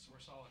 We're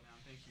solid now.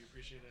 Thank you.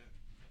 Appreciate it.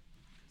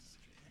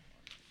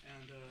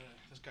 And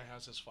this guy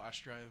has his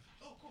flash drive.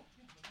 Oh, cool.